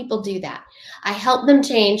help people do that. I help them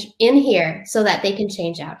change in here so that they can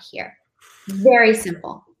change out here. Very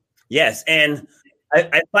simple. Yes. And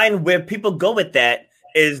I find where people go with that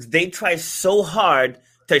is they try so hard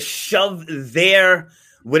to shove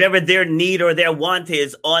whatever their need or their want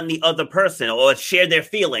is on the other person, or share their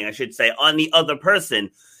feeling, I should say, on the other person.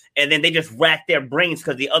 And then they just rack their brains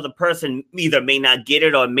because the other person either may not get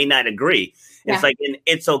it or may not agree. Yeah. It's like, and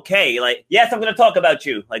it's okay. Like, yes, I'm going to talk about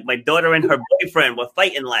you. Like my daughter and her boyfriend were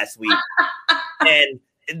fighting last week. And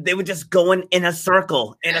they were just going in a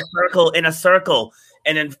circle.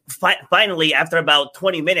 And then finally, after about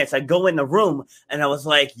 20 minutes, I go in the room and I was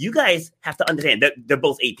like, you guys have to understand. They're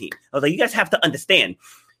both 18. I was like, you guys have to understand.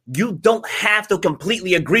 You don't have to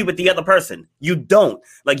completely agree with the other person. You don't.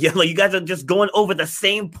 Like you guys are just going over the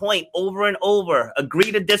same point over and over.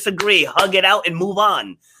 Agree to disagree, hug it out, and move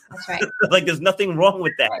on. That's right. Like there's nothing wrong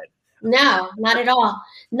with that. No, not at all.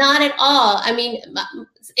 Not at all. I mean,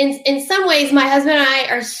 in some ways, my husband and I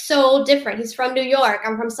are so different. He's from New York.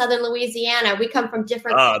 I'm from Southern Louisiana. We come from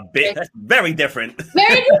different. That's very different.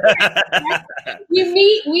 Very different.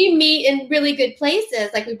 We meet in really good places.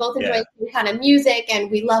 Like we both enjoy the kind of music, and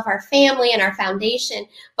we love our family and our foundation.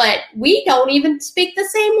 But we don't even speak the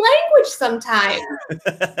same language sometimes,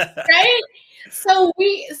 right? So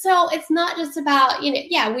it's not just about,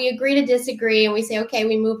 we agree to disagree and we say, okay,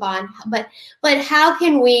 we move on. But how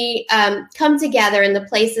can we come together in the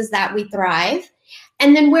places that we thrive?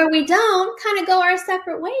 And then where we don't, kind of go our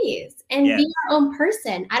separate ways and be our own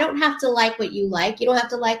person. I don't have to like what you like. You don't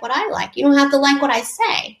have to like what I like. You don't have to like what I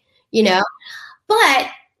say,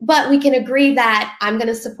 But we can agree that I'm going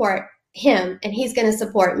to support him and he's going to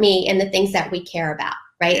support me in the things that we care about.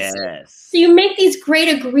 Right. Yes. So you make these great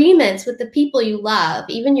agreements with the people you love,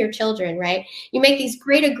 even your children, right? You make these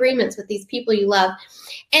great agreements with these people you love.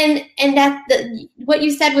 And what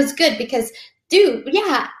you said was good because,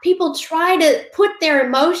 people try to put their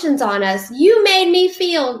emotions on us. You made me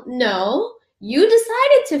feel. No, you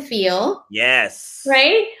decided to feel. Yes.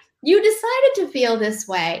 Right? You decided to feel this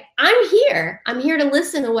way. I'm here. I'm here to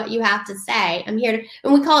listen to what you have to say. I'm here to,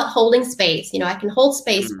 and we call it holding space. I can hold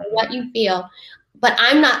space for what you feel. But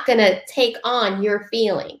I'm not going to take on your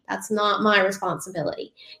feeling. That's not my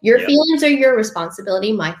responsibility. Your feelings are your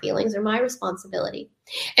responsibility. My feelings are my responsibility.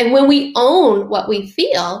 And when we own what we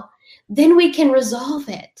feel, then we can resolve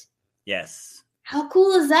it. Yes. How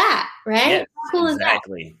cool is that, right? Yes, How cool is that?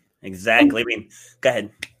 Exactly. I mean, go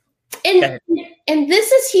ahead. And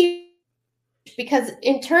this is huge because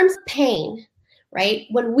in terms of pain, right?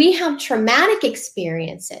 When we have traumatic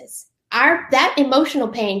experiences, that emotional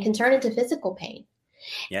pain can turn into physical pain.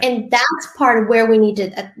 Yeah. And that's part of where we need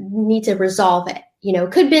to resolve it.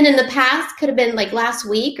 Could have been in the past, could have been like last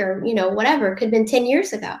week or, whatever, could have been 10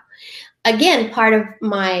 years ago. Again, part of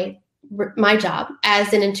my job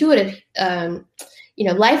as an intuitive,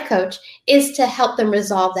 life coach is to help them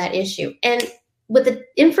resolve that issue. And with the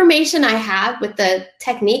information I have, with the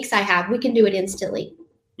techniques I have, we can do it instantly.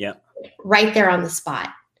 Yeah. Right there on the spot.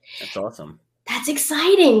 That's awesome. That's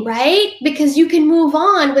exciting, right? Because you can move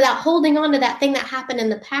on without holding on to that thing that happened in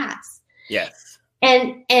the past. Yes.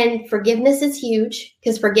 And forgiveness is huge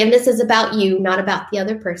because forgiveness is about you, not about the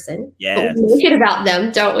other person. Yes. But we make it about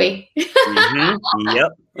them, don't we? Mm-hmm.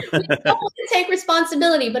 Yep. We don't want to take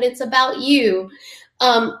responsibility, but it's about you.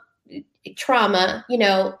 Trauma,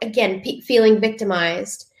 again, feeling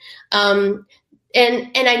victimized. And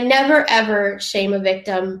I never, ever shame a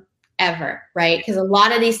victim. Ever, right? Because a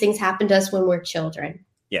lot of these things happen to us when we're children.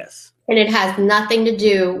 Yes. And it has nothing to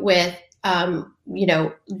do with, the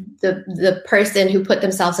person who put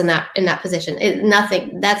themselves in that position.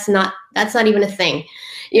 Nothing. That's not even a thing.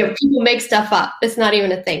 People make stuff up. It's not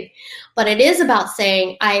even a thing. But it is about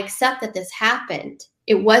saying, I accept that this happened.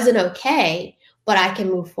 It wasn't okay, but I can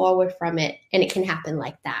move forward from it, and it can happen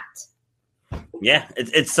like that. Yeah,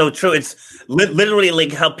 it's so true. It's literally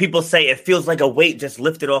like how people say it feels like a weight just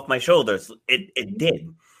lifted off my shoulders. It did,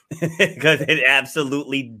 because it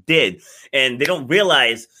absolutely did. And they don't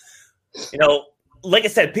realize, like I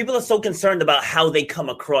said, people are so concerned about how they come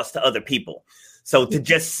across to other people. So to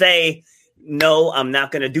just say, no, I'm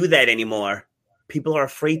not going to do that anymore. People are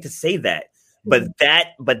afraid to say that. but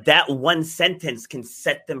that one sentence can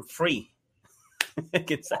set them free. It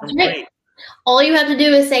can set them free. All you have to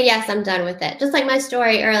do is say, yes, I'm done with it. Just like my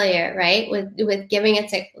story earlier, right? With giving it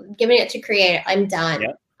to Creator. I'm done.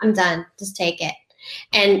 Yep. I'm done. Just take it.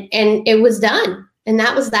 And it was done. And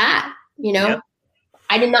that was that, Yep.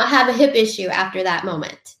 I did not have a hip issue after that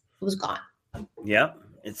moment. It was gone. Yeah.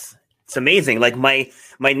 It's amazing. Like my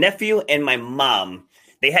nephew and my mom,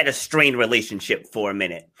 they had a strained relationship for a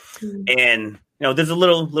minute. Mm-hmm. And, there's a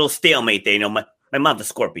little stalemate there. My mom's a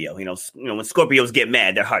Scorpio. When Scorpios get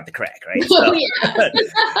mad, they're hard to crack, right? So,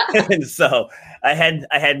 and so I had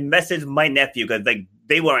messaged my nephew because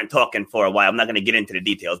they weren't talking for a while. I'm not going to get into the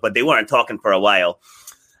details, but they weren't talking for a while.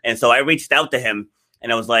 And so I reached out to him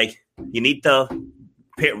and I was like, you need to,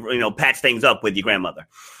 patch things up with your grandmother.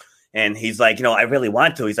 And he's like, I really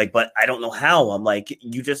want to. He's like, but I don't know how. I'm like,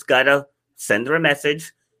 you just got to send her a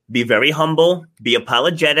message, be very humble, be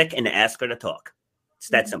apologetic, and ask her to talk. It's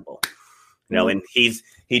that simple. And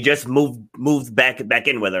he just moved back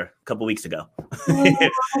in with her a couple weeks ago. You know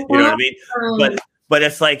what I mean? But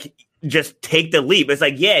it's like, just take the leap. It's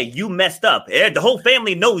like, yeah, you messed up. The whole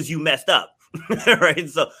family knows you messed up. Right.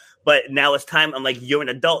 So, but now it's time. I'm like, you're an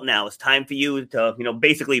adult now. It's time for you to,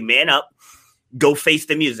 basically man up, go face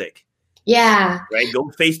the music. Yeah. Right. Go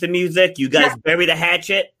face the music. You guys bury the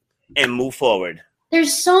hatchet and move forward.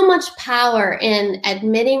 There's so much power in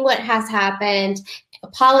admitting what has happened,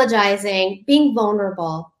 apologizing, being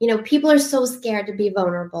vulnerable. People are so scared to be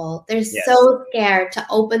vulnerable. They're so scared to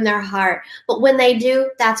open their heart. But when they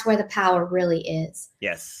do, that's where the power really is.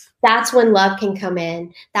 Yes. That's when love can come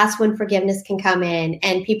in. That's when forgiveness can come in.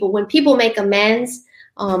 And when people make amends,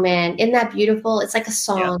 oh man, isn't that beautiful? It's like a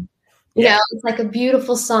song. It's like a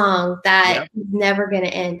beautiful song that is never going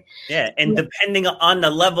to end. Yeah. And depending on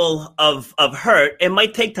the level of hurt, it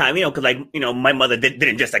might take time, because my mother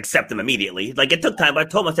didn't just accept them immediately. Like it took time. But I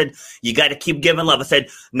told him, I said, you got to keep giving love. I said,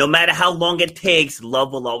 no matter how long it takes,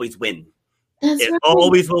 love will always win. It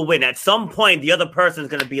always will win. At some point, the other person is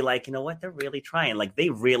going to be like, you know what? They're really trying. Like they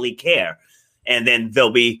really care. And then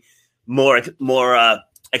they'll be more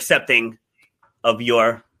accepting of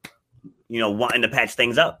your, wanting to patch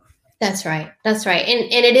things up. That's right. That's right.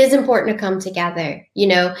 And it is important to come together,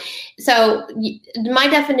 So my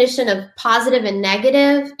definition of positive and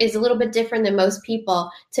negative is a little bit different than most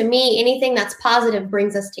people. To me, anything that's positive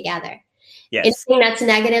brings us together. Yes. Anything that's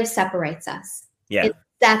negative separates us. Yeah.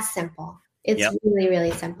 That's simple. It's really, really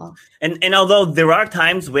simple. And although there are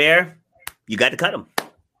times where you got to cut them.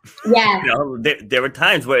 Yeah. There are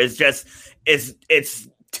times where it's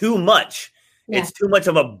too much. Yeah. It's too much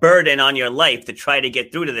of a burden on your life to try to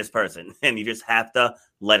get through to this person. And you just have to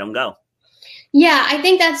let them go. Yeah, I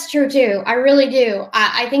think that's true too. I really do.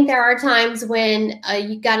 I think there are times when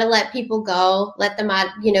you got to let people go, let them out,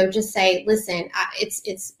 just say, listen,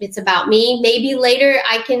 it's about me. Maybe later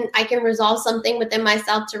I can resolve something within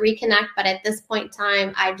myself to reconnect. But at this point in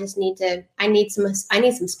time, I need some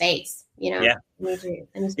space, Yeah.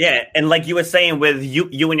 Yeah. And like you were saying with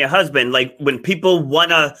you and your husband, like when people want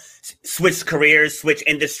to switch careers, switch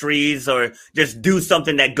industries, or just do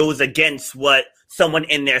something that goes against what someone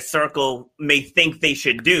in their circle may think they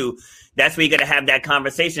should do, that's where you got to have that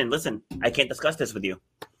conversation. Listen, I can't discuss this with you.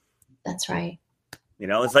 That's right.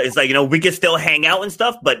 It's like, we can still hang out and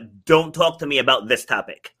stuff, but don't talk to me about this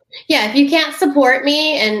topic. Yeah. If you can't support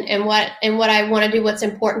me and what I want to do, what's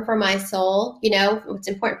important for my soul, what's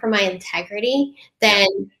important for my integrity, then,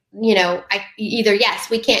 yes,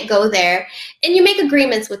 we can't go there. And you make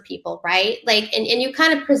agreements with people, right? Like, and you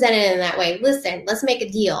kind of present it in that way. Listen, let's make a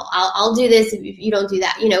deal. I'll do this if you don't do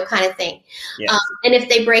that, kind of thing. Yes. And if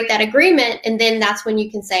they break that agreement, and then that's when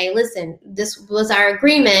you can say, listen, this was our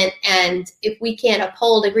agreement. And if we can't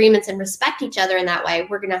uphold agreements and respect each other in that way,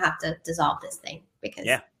 we're going to have to dissolve this thing because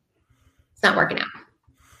it's not working out.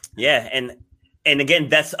 Yeah. And again,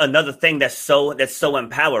 that's another thing that's so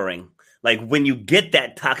empowering. Like when you get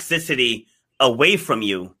that toxicity away from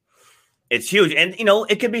you, it's huge. And,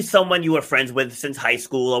 it could be someone you were friends with since high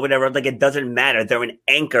school or whatever. Like, it doesn't matter. They're an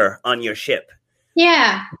anchor on your ship.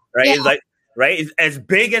 Yeah. Right. Yeah. It's like, right. As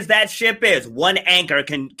big as that ship is, one anchor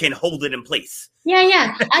can hold it in place. Yeah.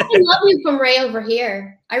 Yeah. I can love you from right over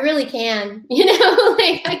here. I really can,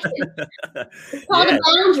 I can. It's called a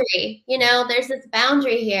boundary, there's this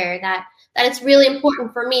boundary here that it's really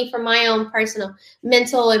important for me, for my own personal,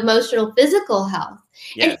 mental, emotional, physical health.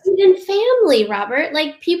 Yes. And even family, Robert,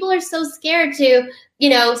 like people are so scared to,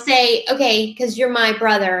 say, okay, because you're my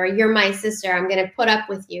brother or you're my sister, I'm going to put up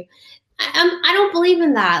with you. I don't believe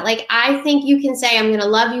in that. Like, I think you can say, I'm going to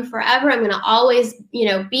love you forever. I'm going to always,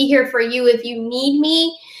 be here for you if you need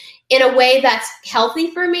me in a way that's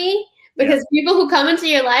healthy for me. Because people who come into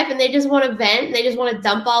your life and they just want to vent and they just want to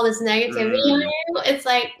dump all this negativity on you, it's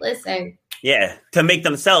like, listen. Yeah, to make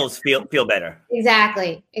themselves feel better.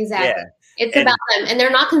 Exactly. Yeah. It's about them, and they're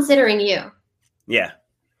not considering you. Yeah,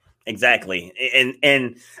 exactly.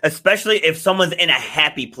 And especially if someone's in a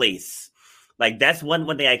happy place. Like, that's one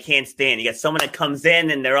thing I can't stand. You get someone that comes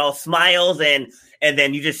in and they're all smiles, and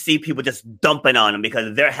then you just see people just dumping on them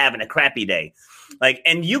because they're having a crappy day. Like,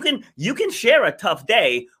 and you can share a tough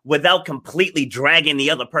day without completely dragging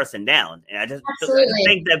the other person down. And I just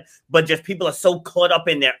think that, but just people are so caught up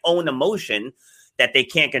in their own emotion that they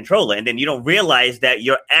can't control it. And then you don't realize that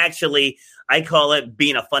you're actually, I call it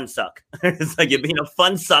being a fun suck. It's like you're being a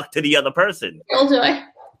fun suck to the other person. Totally.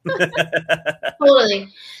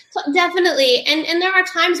 So definitely. And there are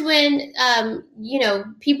times when,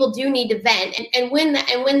 people do need to vent. And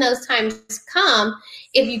when those times come,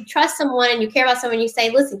 if you trust someone and you care about someone, you say,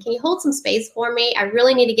 listen, can you hold some space for me? I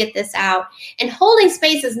really need to get this out. And holding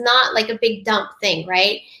space is not like a big dump thing,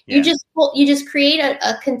 right? Yeah. You just create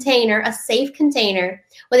a container, a safe container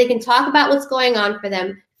where they can talk about what's going on for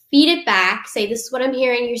them, feed it back, say, this is what I'm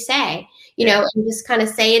hearing you say, and just kind of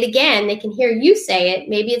say it again. They can hear you say it.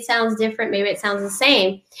 Maybe it sounds different. Maybe it sounds the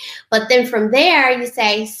same. But then from there, you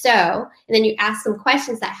say, so, and then you ask them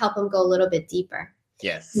questions that help them go a little bit deeper.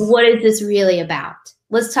 Yes. What is this really about?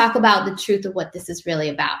 Let's talk about the truth of what this is really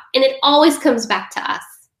about. And it always comes back to us.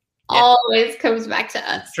 Yeah. Always comes back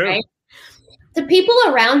to us. True. Right? The people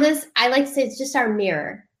around us, I like to say, it's just our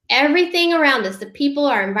mirror. Everything around us, the people,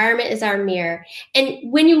 our environment is our mirror.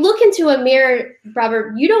 And when you look into a mirror,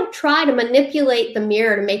 Robert, you don't try to manipulate the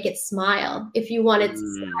mirror to make it smile if you want it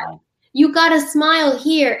to smile. You got to smile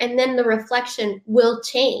here, and then the reflection will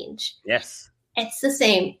change. Yes. It's the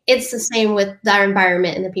same. It's the same with our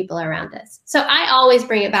environment and the people around us. So I always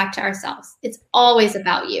bring it back to ourselves. It's always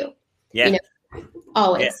about you. Yeah.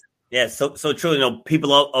 Always. Yeah. So true.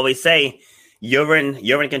 People always say, you're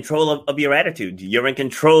in control of your attitude. You're in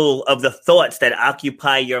control of the thoughts that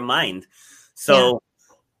occupy your mind. So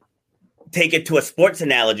take it to a sports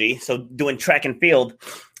analogy. So doing track and field,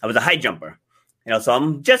 I was a high jumper. So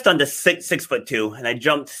I'm just under 6'2", and I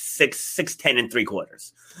jumped 6'10" and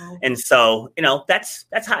 3/4. And so, that's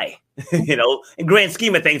high. In grand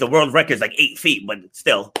scheme of things, the world record is like 8 feet, but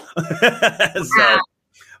still.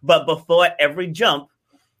 But before every jump,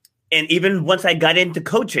 and even once I got into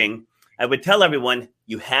coaching, I would tell everyone,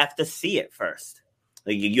 you have to see it first.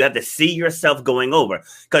 Like, you have to see yourself going over,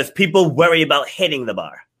 because people worry about hitting the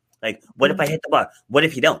bar. Like, what if I hit the bar? What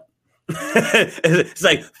if you don't? It's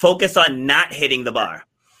like, focus on not hitting the bar.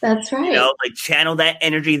 That's right. Like, channel that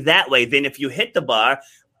energy that way. Then if you hit the bar,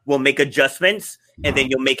 we'll make adjustments, and then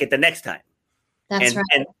you'll make it the next time. That's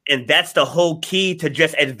right. And that's the whole key to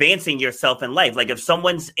just advancing yourself in life. Like, if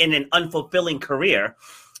someone's in an unfulfilling career,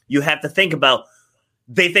 you have to think about,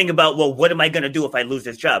 well, what am I going to do if I lose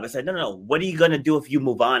this job? I said, no. What are you going to do if you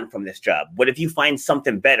move on from this job? What if you find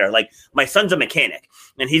something better? Like, my son's a mechanic,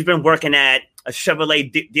 and he's been working at a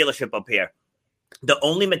Chevrolet dealership up here. The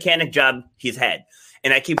only mechanic job he's had.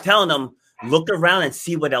 And I keep telling him, look around and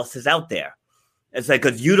see what else is out there. It's like,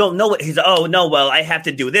 because you don't know what he's, oh, no, well, I have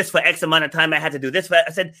to do this for X amount of time. I have to do this.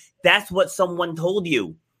 I said, that's what someone told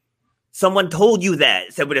you. Someone told you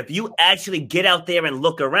that. So, but if you actually get out there and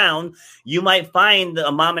look around, you might find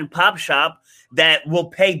a mom and pop shop that will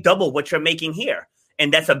pay double what you're making here.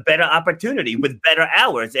 And that's a better opportunity with better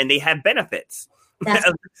hours, and they have benefits.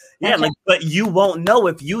 But you won't know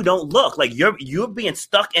if you don't look. Like, you're being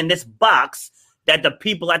stuck in this box that the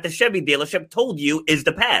people at the Chevy dealership told you is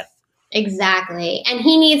the path. Exactly. And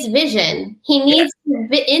he needs vision. He needs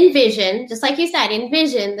to envision, just like you said,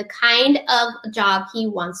 envision the kind of job he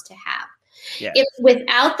wants to have. Yeah. If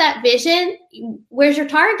without that vision, where's your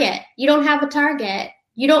target? You don't have a target.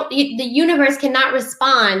 The universe cannot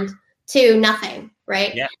respond to nothing,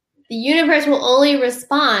 right? Yeah. The universe will only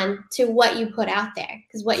respond to what you put out there,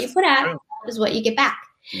 because what you put out is what you get back.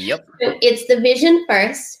 Yep. So it's the vision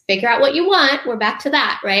first. Figure out what you want. We're back to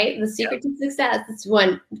that, right? The secret to success. It's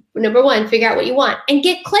number one, figure out what you want and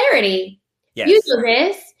get clarity. Yes. You know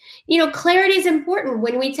this. Clarity is important.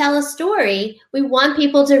 When we tell a story, we want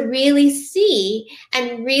people to really see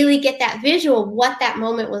and really get that visual of what that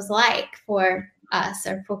moment was like for us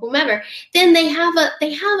or for whomever. Then they have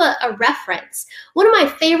a reference. One of my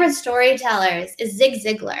favorite storytellers is Zig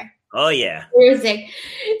Ziglar. Oh, yeah. Music.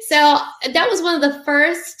 So that was one of the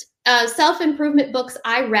first self-improvement books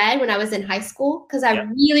I read when I was in high school, because I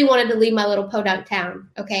really wanted to leave my little podunk town,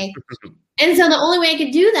 okay? And so the only way I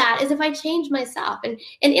could do that is if I changed myself. And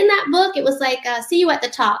in that book, it was like, see you at the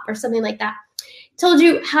top or something like that. told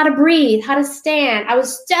you how to breathe, how to stand. I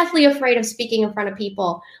was definitely afraid of speaking in front of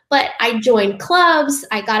people, but I joined clubs.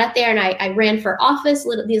 I got up there and I ran for office,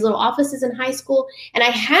 these little offices in high school, and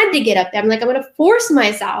I had to get up there. I'm like, I'm going to force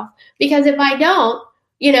myself, because if I don't,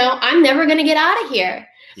 I'm never going to get out of here.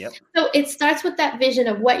 Yep. So it starts with that vision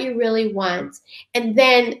of what you really want, and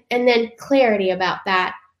then clarity about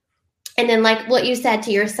that. And then, like what you said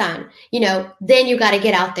to your son, then you got to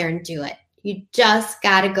get out there and do it. You just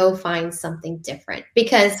got to go find something different,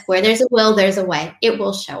 because where there's a will, there's a way. It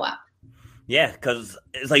will show up. Yeah, because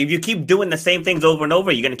it's like if you keep doing the same things over and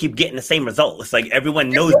over, you're going to keep getting the same result. It's like everyone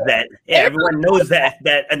knows that. Yeah, everyone knows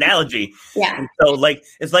that analogy. Yeah. And so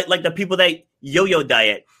it's like the people that yo-yo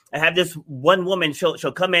diet. I have this one woman, she'll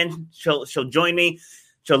come in, she'll join me,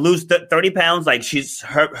 she'll lose 30 pounds. Like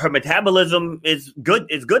her metabolism is good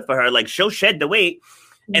for her. Like she'll shed the weight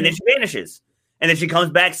and then she vanishes. And then she comes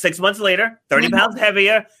back 6 months later, 30 pounds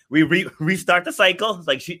heavier. We restart the cycle. It's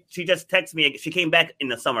like she just texted me. She came back in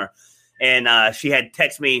the summer, and she had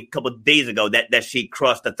texted me a couple of days ago that she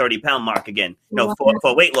crossed the 30-pound mark again,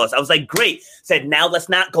 for weight loss. I was like, great. Said, now let's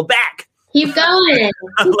not go back. Keep going.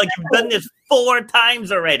 I'm like, you've done this 4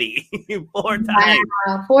 times already. 4 times.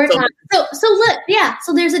 Wow, 4 times. So look,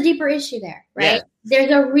 so there's a deeper issue there, right? Yeah.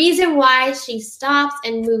 There's a reason why she stops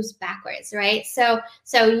and moves backwards, right? So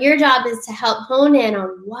your job is to help hone in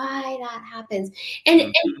on why that happens.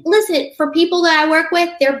 And listen, for people that I work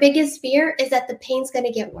with, their biggest fear is that the pain's going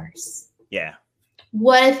to get worse. Yeah.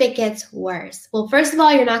 What if it gets worse? Well, first of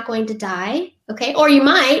all, you're not going to die, okay? Or you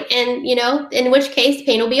might, and in which case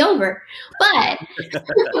pain will be over. But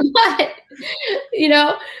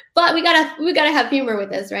but we gotta have humor with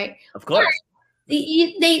this, right? Of course.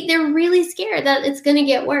 They're really scared that it's going to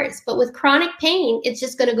get worse. But with chronic pain, it's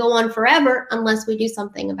just going to go on forever unless we do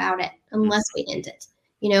something about it, unless we end it.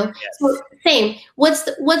 Yes. So same. What's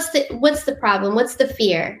the problem? What's the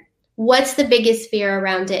fear? What's the biggest fear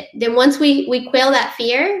around it? Then once we quell that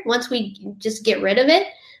fear, once we just get rid of it,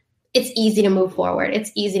 it's easy to move forward.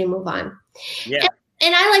 It's easy to move on. Yeah.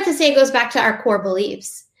 And I like to say it goes back to our core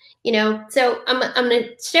beliefs. So I'm going to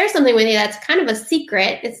share something with you that's kind of a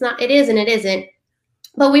secret. It is and it isn't.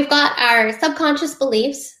 But we've got our subconscious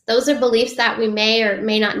beliefs. Those are beliefs that we may or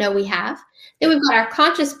may not know we have. Then we've got our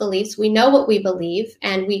conscious beliefs. We know what we believe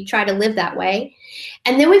and we try to live that way.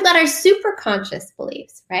 And then we've got our superconscious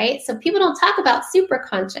beliefs, right? So people don't talk about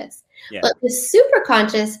superconscious. Yeah. But the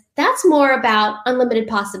superconscious, that's more about unlimited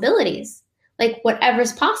possibilities, like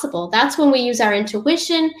whatever's possible. That's when we use our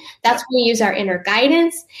intuition. That's when we use our inner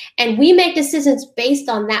guidance. And we make decisions based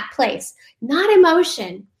on that place, not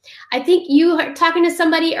emotion. I think you were talking to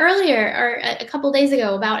somebody earlier or a couple of days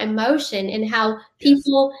ago about emotion and how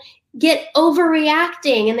people get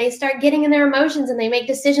overreacting and they start getting in their emotions and they make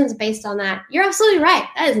decisions based on that. You're absolutely right.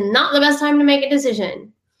 That is not the best time to make a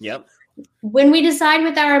decision. Yep. When we decide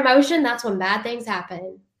with our emotion, that's when bad things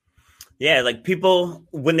happen. Yeah, like people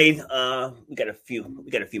when they we got a few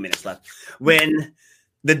minutes left. When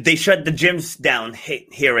they shut the gyms down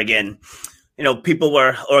here again. People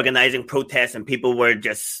were organizing protests and people were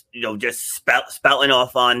just spouting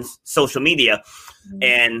off on social media. Mm-hmm.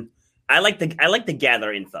 And I like to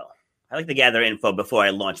gather info. I like to gather info before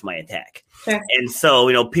I launch my attack. Sure. And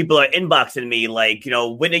so, people are inboxing me like,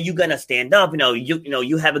 when are you going to stand up?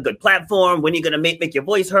 You have a good platform. When are you going to make your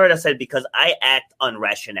voice heard? I said, because I act on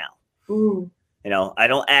rationale. Ooh. I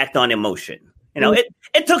don't act on emotion.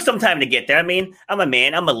 It took some time to get there. I mean, I'm a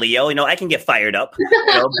man. I'm a Leo. I can get fired up.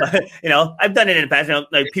 But, I've done it in the past.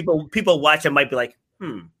 Like people watch and might be like,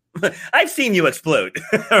 I've seen you explode.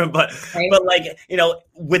 but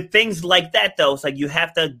with things like that, though, it's like you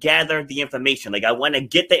have to gather the information. Like I want to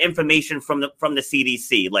get the information from the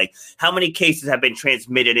CDC. Like how many cases have been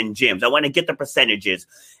transmitted in gyms? I want to get the percentages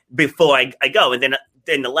before I go. And then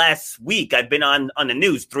in the last week, I've been on the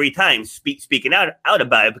news 3 times speaking out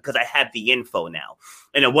about it because I have the info now.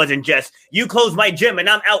 And it wasn't just, you closed my gym and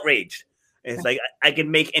I'm outraged. It's like I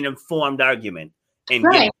can make an informed argument and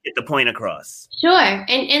get the point across. Sure.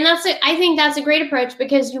 And I think that's a great approach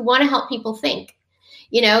because you want to help people think.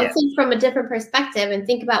 Think from a different perspective and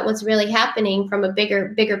think about what's really happening from a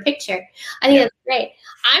bigger picture. I think that's great.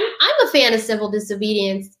 I'm a fan of civil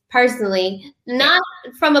disobedience personally, not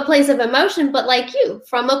from a place of emotion, but like you,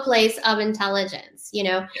 from a place of intelligence.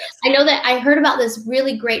 I know that I heard about this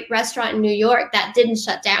really great restaurant in New York that didn't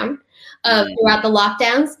shut down. throughout the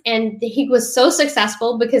lockdowns. And he was so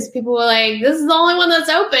successful because people were like, this is the only one that's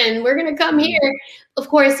open. We're going to come here. Of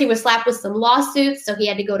course, he was slapped with some lawsuits, so he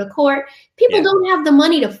had to go to court. People don't have the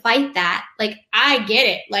money to fight that. Like, I get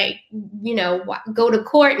it. Like, go to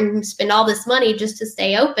court and spend all this money just to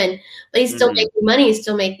stay open. But he's still making money.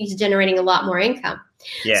 He's generating a lot more income.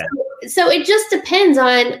 Yeah. So it just depends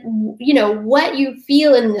on, what you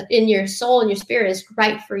feel in your soul and your spirit is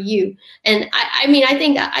right for you. And I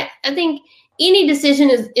think any decision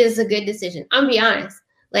is a good decision. I'm gonna be honest.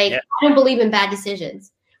 Like, I don't believe in bad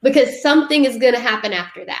decisions because something is going to happen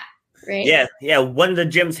after that. Right. Yeah. One of the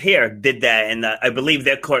gyms here did that. And I believe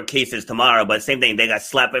their court case is tomorrow, but same thing. They got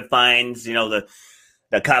slapped with fines. The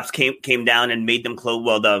cops came down and made them close.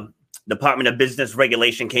 Well, the Department of Business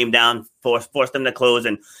Regulation came down, forced them to close.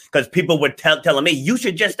 And because people were telling me, you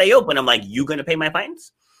should just stay open. I'm like, you going to pay my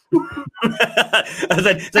fines? I was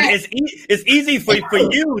like, it's easy for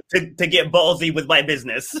you to get ballsy with my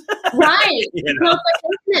business. Right.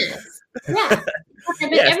 Business. Yeah.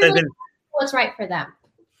 Everyone what's right for them.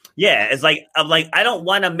 Yeah. It's like, I don't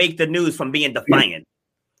want to make the news from being defiant.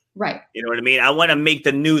 Right. You know what I mean? I want to make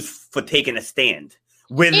the news for taking a stand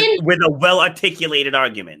with a well-articulated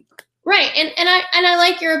argument. Right. And I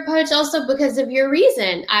like your approach also because of your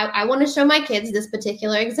reason. I want to show my kids this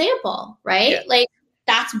particular example, right? Yeah. Like,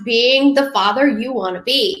 that's being the father you want to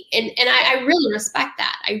be. And I really respect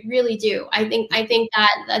that. I really do. I think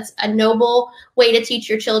that's a noble way to teach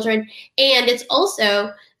your children. And it's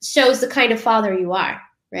also shows the kind of father you are,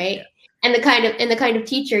 right? Yeah. And the kind of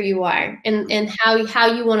teacher you are and how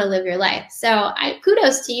you want to live your life. So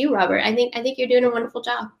kudos to you, Robert. I think you're doing a wonderful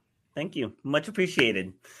job. Thank you. Much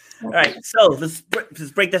appreciated. All right. So let's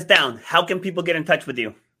break this down. How can people get in touch with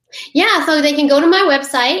you? Yeah, so they can go to my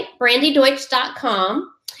website,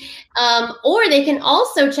 brandydeutsch.com, or they can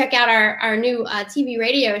also check out our new TV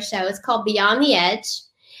radio show. It's called Beyond the Edge,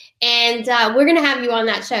 and we're going to have you on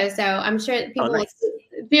that show. So I'm sure people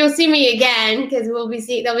will see me again because they'll be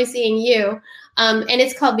seeing you. And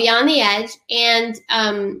it's called Beyond the Edge, and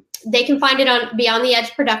they can find it on Beyond the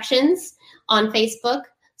Edge Productions on Facebook.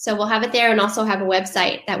 So we'll have it there and also have a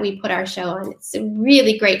website that we put our show on. It's a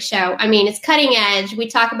really great show. I mean, it's cutting edge. We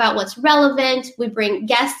talk about what's relevant. We bring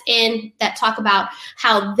guests in that talk about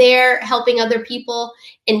how they're helping other people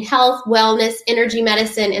in health, wellness, energy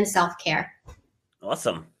medicine, and self-care.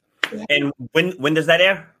 Awesome. Yeah. And when does that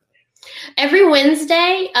air? Every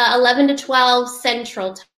Wednesday, 11 to 12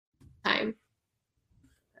 Central Time.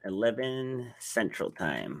 11 Central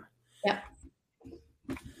Time. Yep.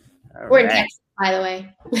 We're in Texas, by the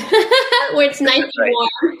way, where it's nice and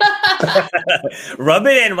warm. Rub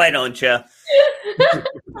it in, why don't you?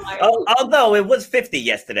 Although it was 50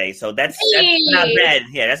 yesterday, so that's not bad.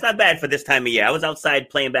 Yeah, that's not bad for this time of year. I was outside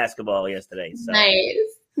playing basketball yesterday. So. Nice.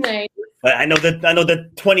 But I know the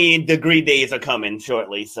 20-degree days are coming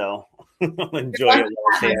shortly, so enjoy it while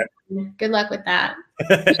it's here. Good luck with that.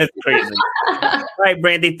 That's crazy. All right,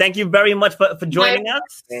 Brandy, thank you very much for joining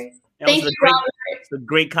us. Thank you, Robert. It's a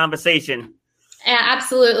great conversation. Yeah,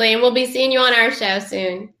 absolutely. And we'll be seeing you on our show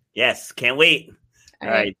soon. Yes, can't wait. All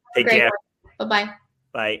right. Take care. Bye-bye.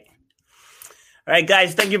 Bye. All right,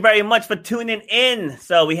 guys, thank you very much for tuning in.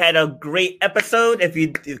 So we had a great episode. If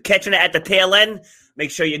you're catching it at the tail end, make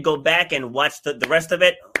sure you go back and watch the rest of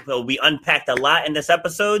it. So we unpacked a lot in this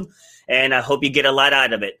episode, and I hope you get a lot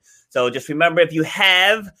out of it. So just remember, if you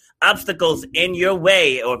have obstacles in your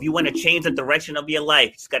way or if you want to change the direction of your life,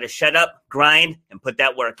 you just got to shut up, grind, and put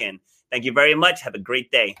that work in. Thank you very much. Have a great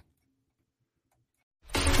day.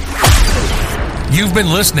 You've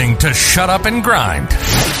been listening to Shut Up and Grind.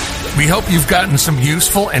 We hope you've gotten some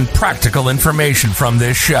useful and practical information from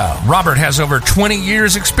this show. Robert has over 20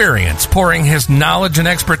 years experience pouring his knowledge and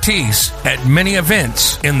expertise at many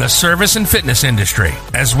events in the service and fitness industry,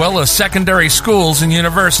 as well as secondary schools and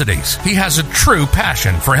universities. He has a true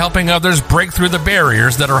passion for helping others break through the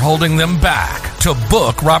barriers that are holding them back. To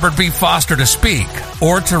book Robert B. Foster to speak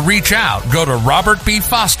or to reach out, go to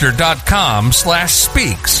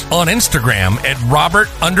robertbfoster.com/speaks, on Instagram at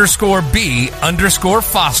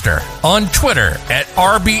Robert_B_Foster, on Twitter at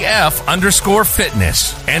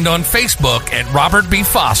RBF_fitness, and on Facebook at Robert B.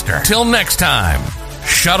 Foster. Till next time,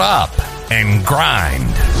 shut up and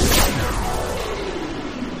grind.